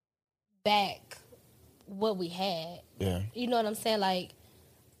back what we had. Yeah. You know what I'm saying? Like,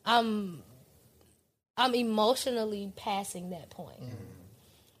 I'm emotionally passing that point.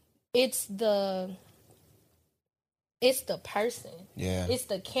 It's the person. Yeah. It's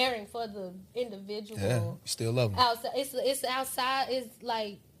the caring for the individual. Yeah. You still love him. Outside, it's outside. It's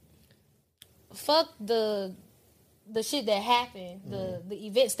like fuck the shit that happened, the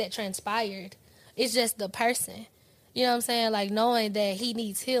events that transpired. It's just the person. You know what I'm saying? Like knowing that he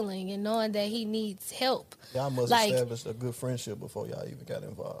needs healing and knowing that he needs help. y'all must like, establish a good friendship before y'all even got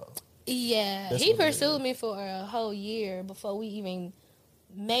involved. Yeah, That's he what it is. pursued me for a whole year before we even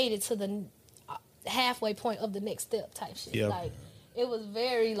made it to the halfway point of the next step type shit. Yeah. Like it was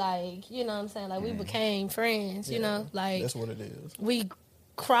very like, you know what I'm saying? Like we became friends, you know? Like That's what it is. we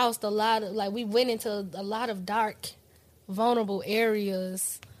crossed a lot of like we went into a lot of dark, vulnerable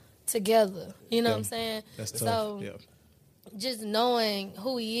areas together. You know what I'm saying? That's tough. So yeah. just knowing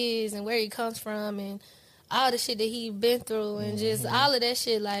who he is and where he comes from and all the shit that he been through and just all of that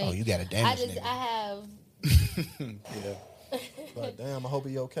shit, like Oh, you got a damage nigga. I have Like, damn, I hope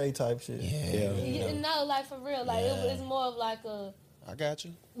he okay type shit. Yeah. you know, like for real, like it's more of like a I got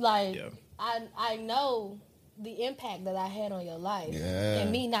you. like Yeah. I know the impact that I had on your life, Yeah.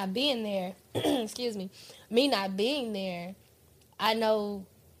 and me not being there, excuse me not being there, I know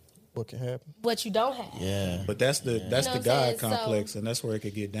What can happen? what you don't have. Yeah. But that's the You know what I'm God saying? So- complex, and that's where it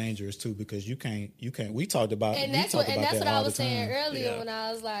could get dangerous too, because you can't. We talked about And we that's talked what about that I all was the time. saying earlier Yeah. when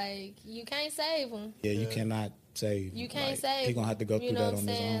I was like, you can't save him. Yeah, you cannot save. You can't like, save. He gonna have to go you through know that what on I'm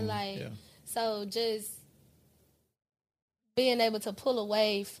his saying? own. Like, yeah. so just being able to pull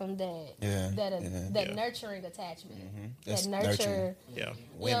away from that, that Yeah. nurturing attachment, That's that nurture. nurturing. Yeah. You know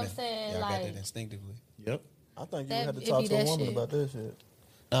what Women. I'm saying? Y'all got Like, that instinctively. Yep. I think you That- had to it talk be to a that woman shit. about that shit.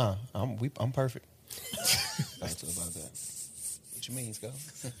 Nah, I'm perfect. Talk to her about that. What you mean, Scott?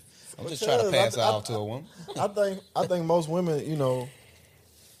 I'm just trying to Because pass it off to a woman. I think most women, you know,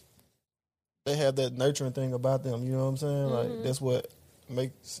 they have that nurturing thing about them. You know what I'm saying? Like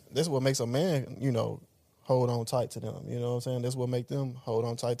that's what makes a man, you know, hold on tight to them. You know what I'm saying? That's what make them hold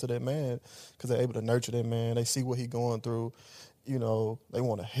on tight to that man because they're able to nurture that man. They see what he going through. You know, they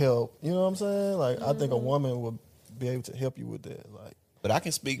want to help. You know what I'm saying? Like I think a woman would be able to help you with that. Like But I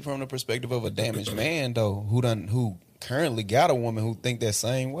can speak from the perspective of a damaged man though, who currently got a woman who think that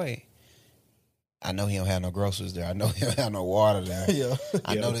same way. I know he don't have no groceries there. I know he don't have no water there. yeah,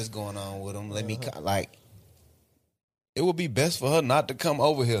 I know this going on with him. Let me like. It would be best for her not to come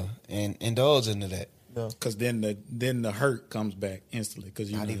over here and indulge into that. Because then the hurt comes back instantly. Because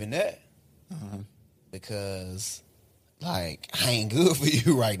Not even that. Because, like, I ain't good for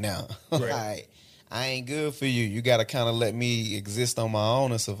you right now. Like, I ain't good for you. You got to kind of let me exist on my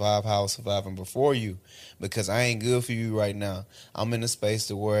own and survive how I was surviving before you. Because I ain't good for you right now. I'm in a space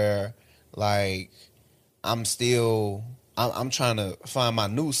to where, like, I'm trying to find my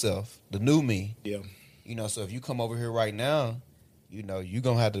new self, the new me. Yeah. You know, so if you come over here right now, you know, you're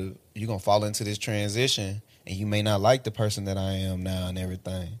going to fall into this transition and you may not like the person that I am now and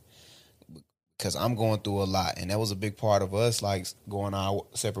everything. Because I'm going through a lot. And that was a big part of us, like, going our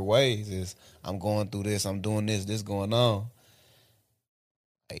separate ways is I'm going through this, I'm doing this going on.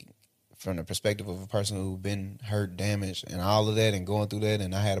 from the perspective of a person who's been hurt, damaged, and all of that, and going through that.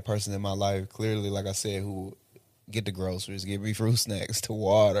 And I had a person in my life, clearly, like I said, who get the groceries, get me fruit snacks, to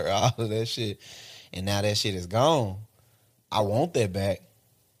water, all of that shit. And now that shit is gone. I want that back.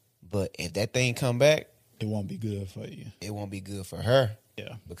 But if that thing come back, It won't be good for you. it won't be good for her.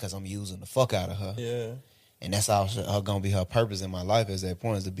 Yeah. Because I'm using the fuck out of her. Yeah. And that's all gonna be her purpose in my life at that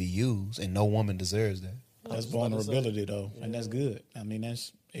point, is to be used. And no woman deserves that. That's vulnerability though, and that's good. I mean,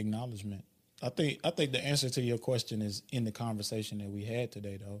 that's acknowledgement. I think the answer to your question is in the conversation that we had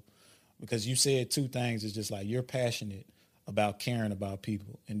today though, because you said two things. It's just like you're passionate about caring about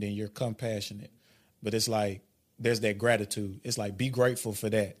people, and then you're compassionate. But it's like there's that gratitude. It's like be grateful for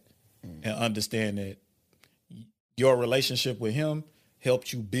that and understand that your relationship with him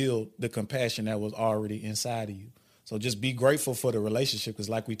helped you build the compassion that was already inside of you. So just be grateful for the relationship, because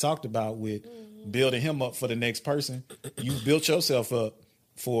like we talked about with building him up for the next person, you built yourself up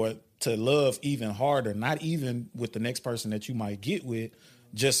to love even harder, not even with the next person that you might get with,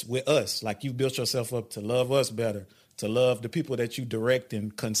 just with us. Like you built yourself up to love us better, to love the people that you direct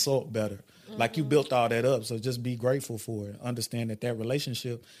and consult better. Like you built all that up. So just be grateful for it. Understand that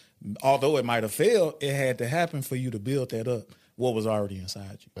relationship, although it might have failed, it had to happen for you to build that up, what was already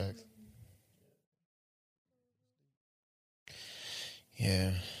inside you. Facts.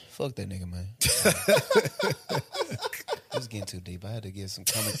 Yeah. Fuck that nigga, man. It's getting too deep. I had to get some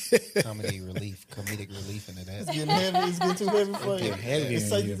comedic relief into that. It's getting heavy. It's getting too heavy for you. getting heavy It's in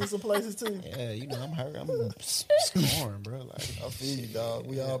taking here. you to some places too. Yeah, you know, I'm hurt. I'm scoring, bro. Like, I feel you, dog.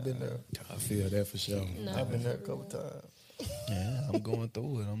 We all been there. I feel that for sure. I've been there a couple times. yeah, I'm going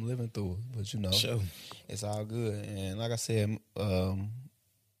through it. I'm living through it. But you know, Sure. it's all good. And like I said,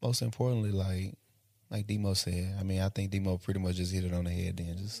 most importantly, like Demo said, I mean, I think Demo pretty much just hit it on the head.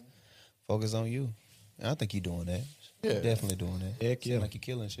 Then just focus on you. And I think you're doing that. Yeah. You're definitely doing that. Heck Seem yeah. like you're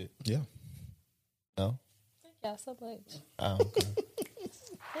killing shit. Yeah. No? Thank y'all so much. Oh, okay.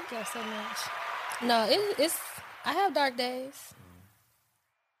 Thank y'all so much. No, it's. I have dark days.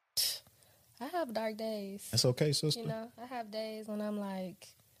 I have dark days. That's okay, sister. You know, I have days when I'm like,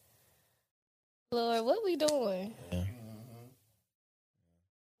 Lord, what we doing? Yeah.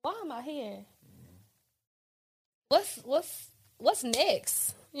 Why am I here? What's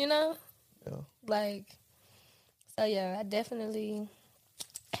next? You know? Yeah. Like, so yeah, I definitely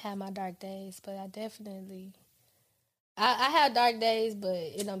have my dark days, but I have dark days, but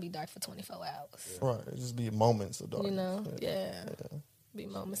it don't be dark for 24 hours. Right. It just be moments of darkness. You know? Yeah. Be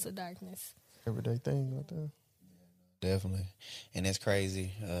moments of darkness. Everyday thing right there. Definitely. And that's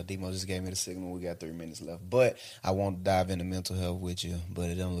crazy. Demo just gave me the signal. We got 3 minutes left. But I won't dive into mental health with you, but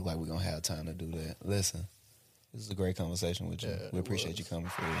it don't look like we're going to have time to do that. Listen, this is a great conversation with you. Yeah, we appreciate you coming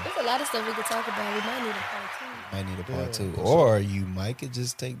for real. There's a lot of stuff we could talk about. We might need a part two. Might need a part two. Or you might could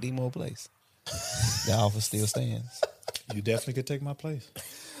just take Demo place. The offer still stands. You definitely could take my place.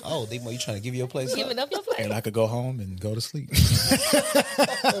 Oh, Demo, you trying to give your place Giving up? up your place. And I could go home and go to sleep.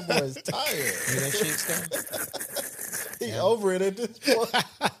 That boy's tired. You that shit, Scott? He over it at this point.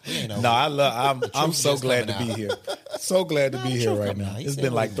 He ain't over No, it. I'm so just glad to coming be out. here. So glad to No, be the here truth right coming now. out. He It's said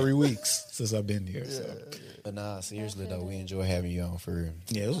been like we- 3 weeks since I've been here. So. But nah, seriously though, we enjoy having you on for real.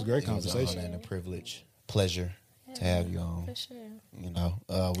 Yeah, it was a great It was an conversation. honor and a privilege, pleasure to have you on. For sure. You know,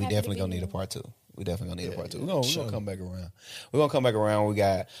 we Happy to definitely be gonna need a here. part two. We definitely gonna need a part two. We're gonna come back around. We're gonna come back around. We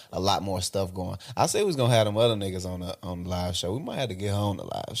got a lot more stuff going. I say we was gonna have them other niggas on the live show. We might have to get her on the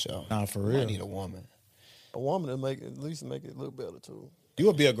live show. Nah, for We real. might need a woman. A woman to make it, at least make it look better too. You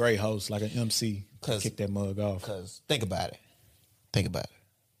would be a great host, like an MC. 'Cause- Kick that mug off. Cause think about it. Think about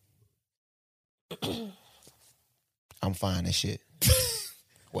it. I'm fine as shit.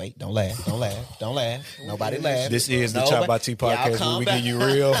 Wait, don't laugh. Don't laugh. Don't laugh. Nobody laugh. This is the Nobody- Chop by T Y'all podcast where calm we down. give you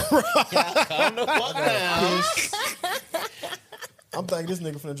real. Y'all calm the fuck down. I'm thinking this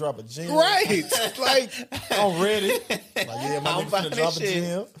nigga finna drop a gem. Right. Like, I'm ready. Like, yeah, my I'm nigga fine finna as drop a shit.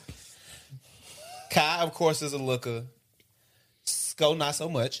 gem. Kai, of course, is a looker. Sko, not so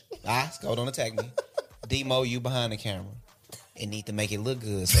much. Sko, don't attack me. Demo, you behind the camera. It need to make it look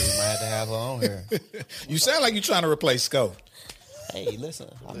good, so we might have to have her on here. you sound like you're trying to replace Scope. Hey, listen,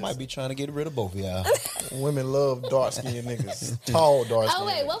 I might be trying to get rid of both of y'all. Women love dark skinned niggas. Tall dark skinned. Oh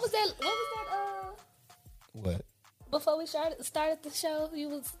wait, what was that? What? Before we started the show, you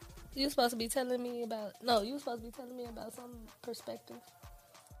was supposed to be telling me about. No, you was supposed to be telling me about some perspective.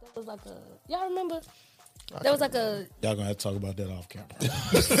 That was like a. Y'all remember? That was like a. Y'all gonna have to talk about that off camera. Yeah,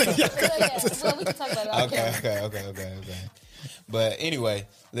 well, we can talk about it. Okay. But anyway,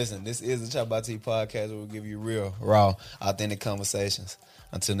 listen, this is the Chop by T podcast where we'll give you real, raw, authentic conversations.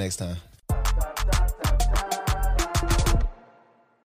 Until next time.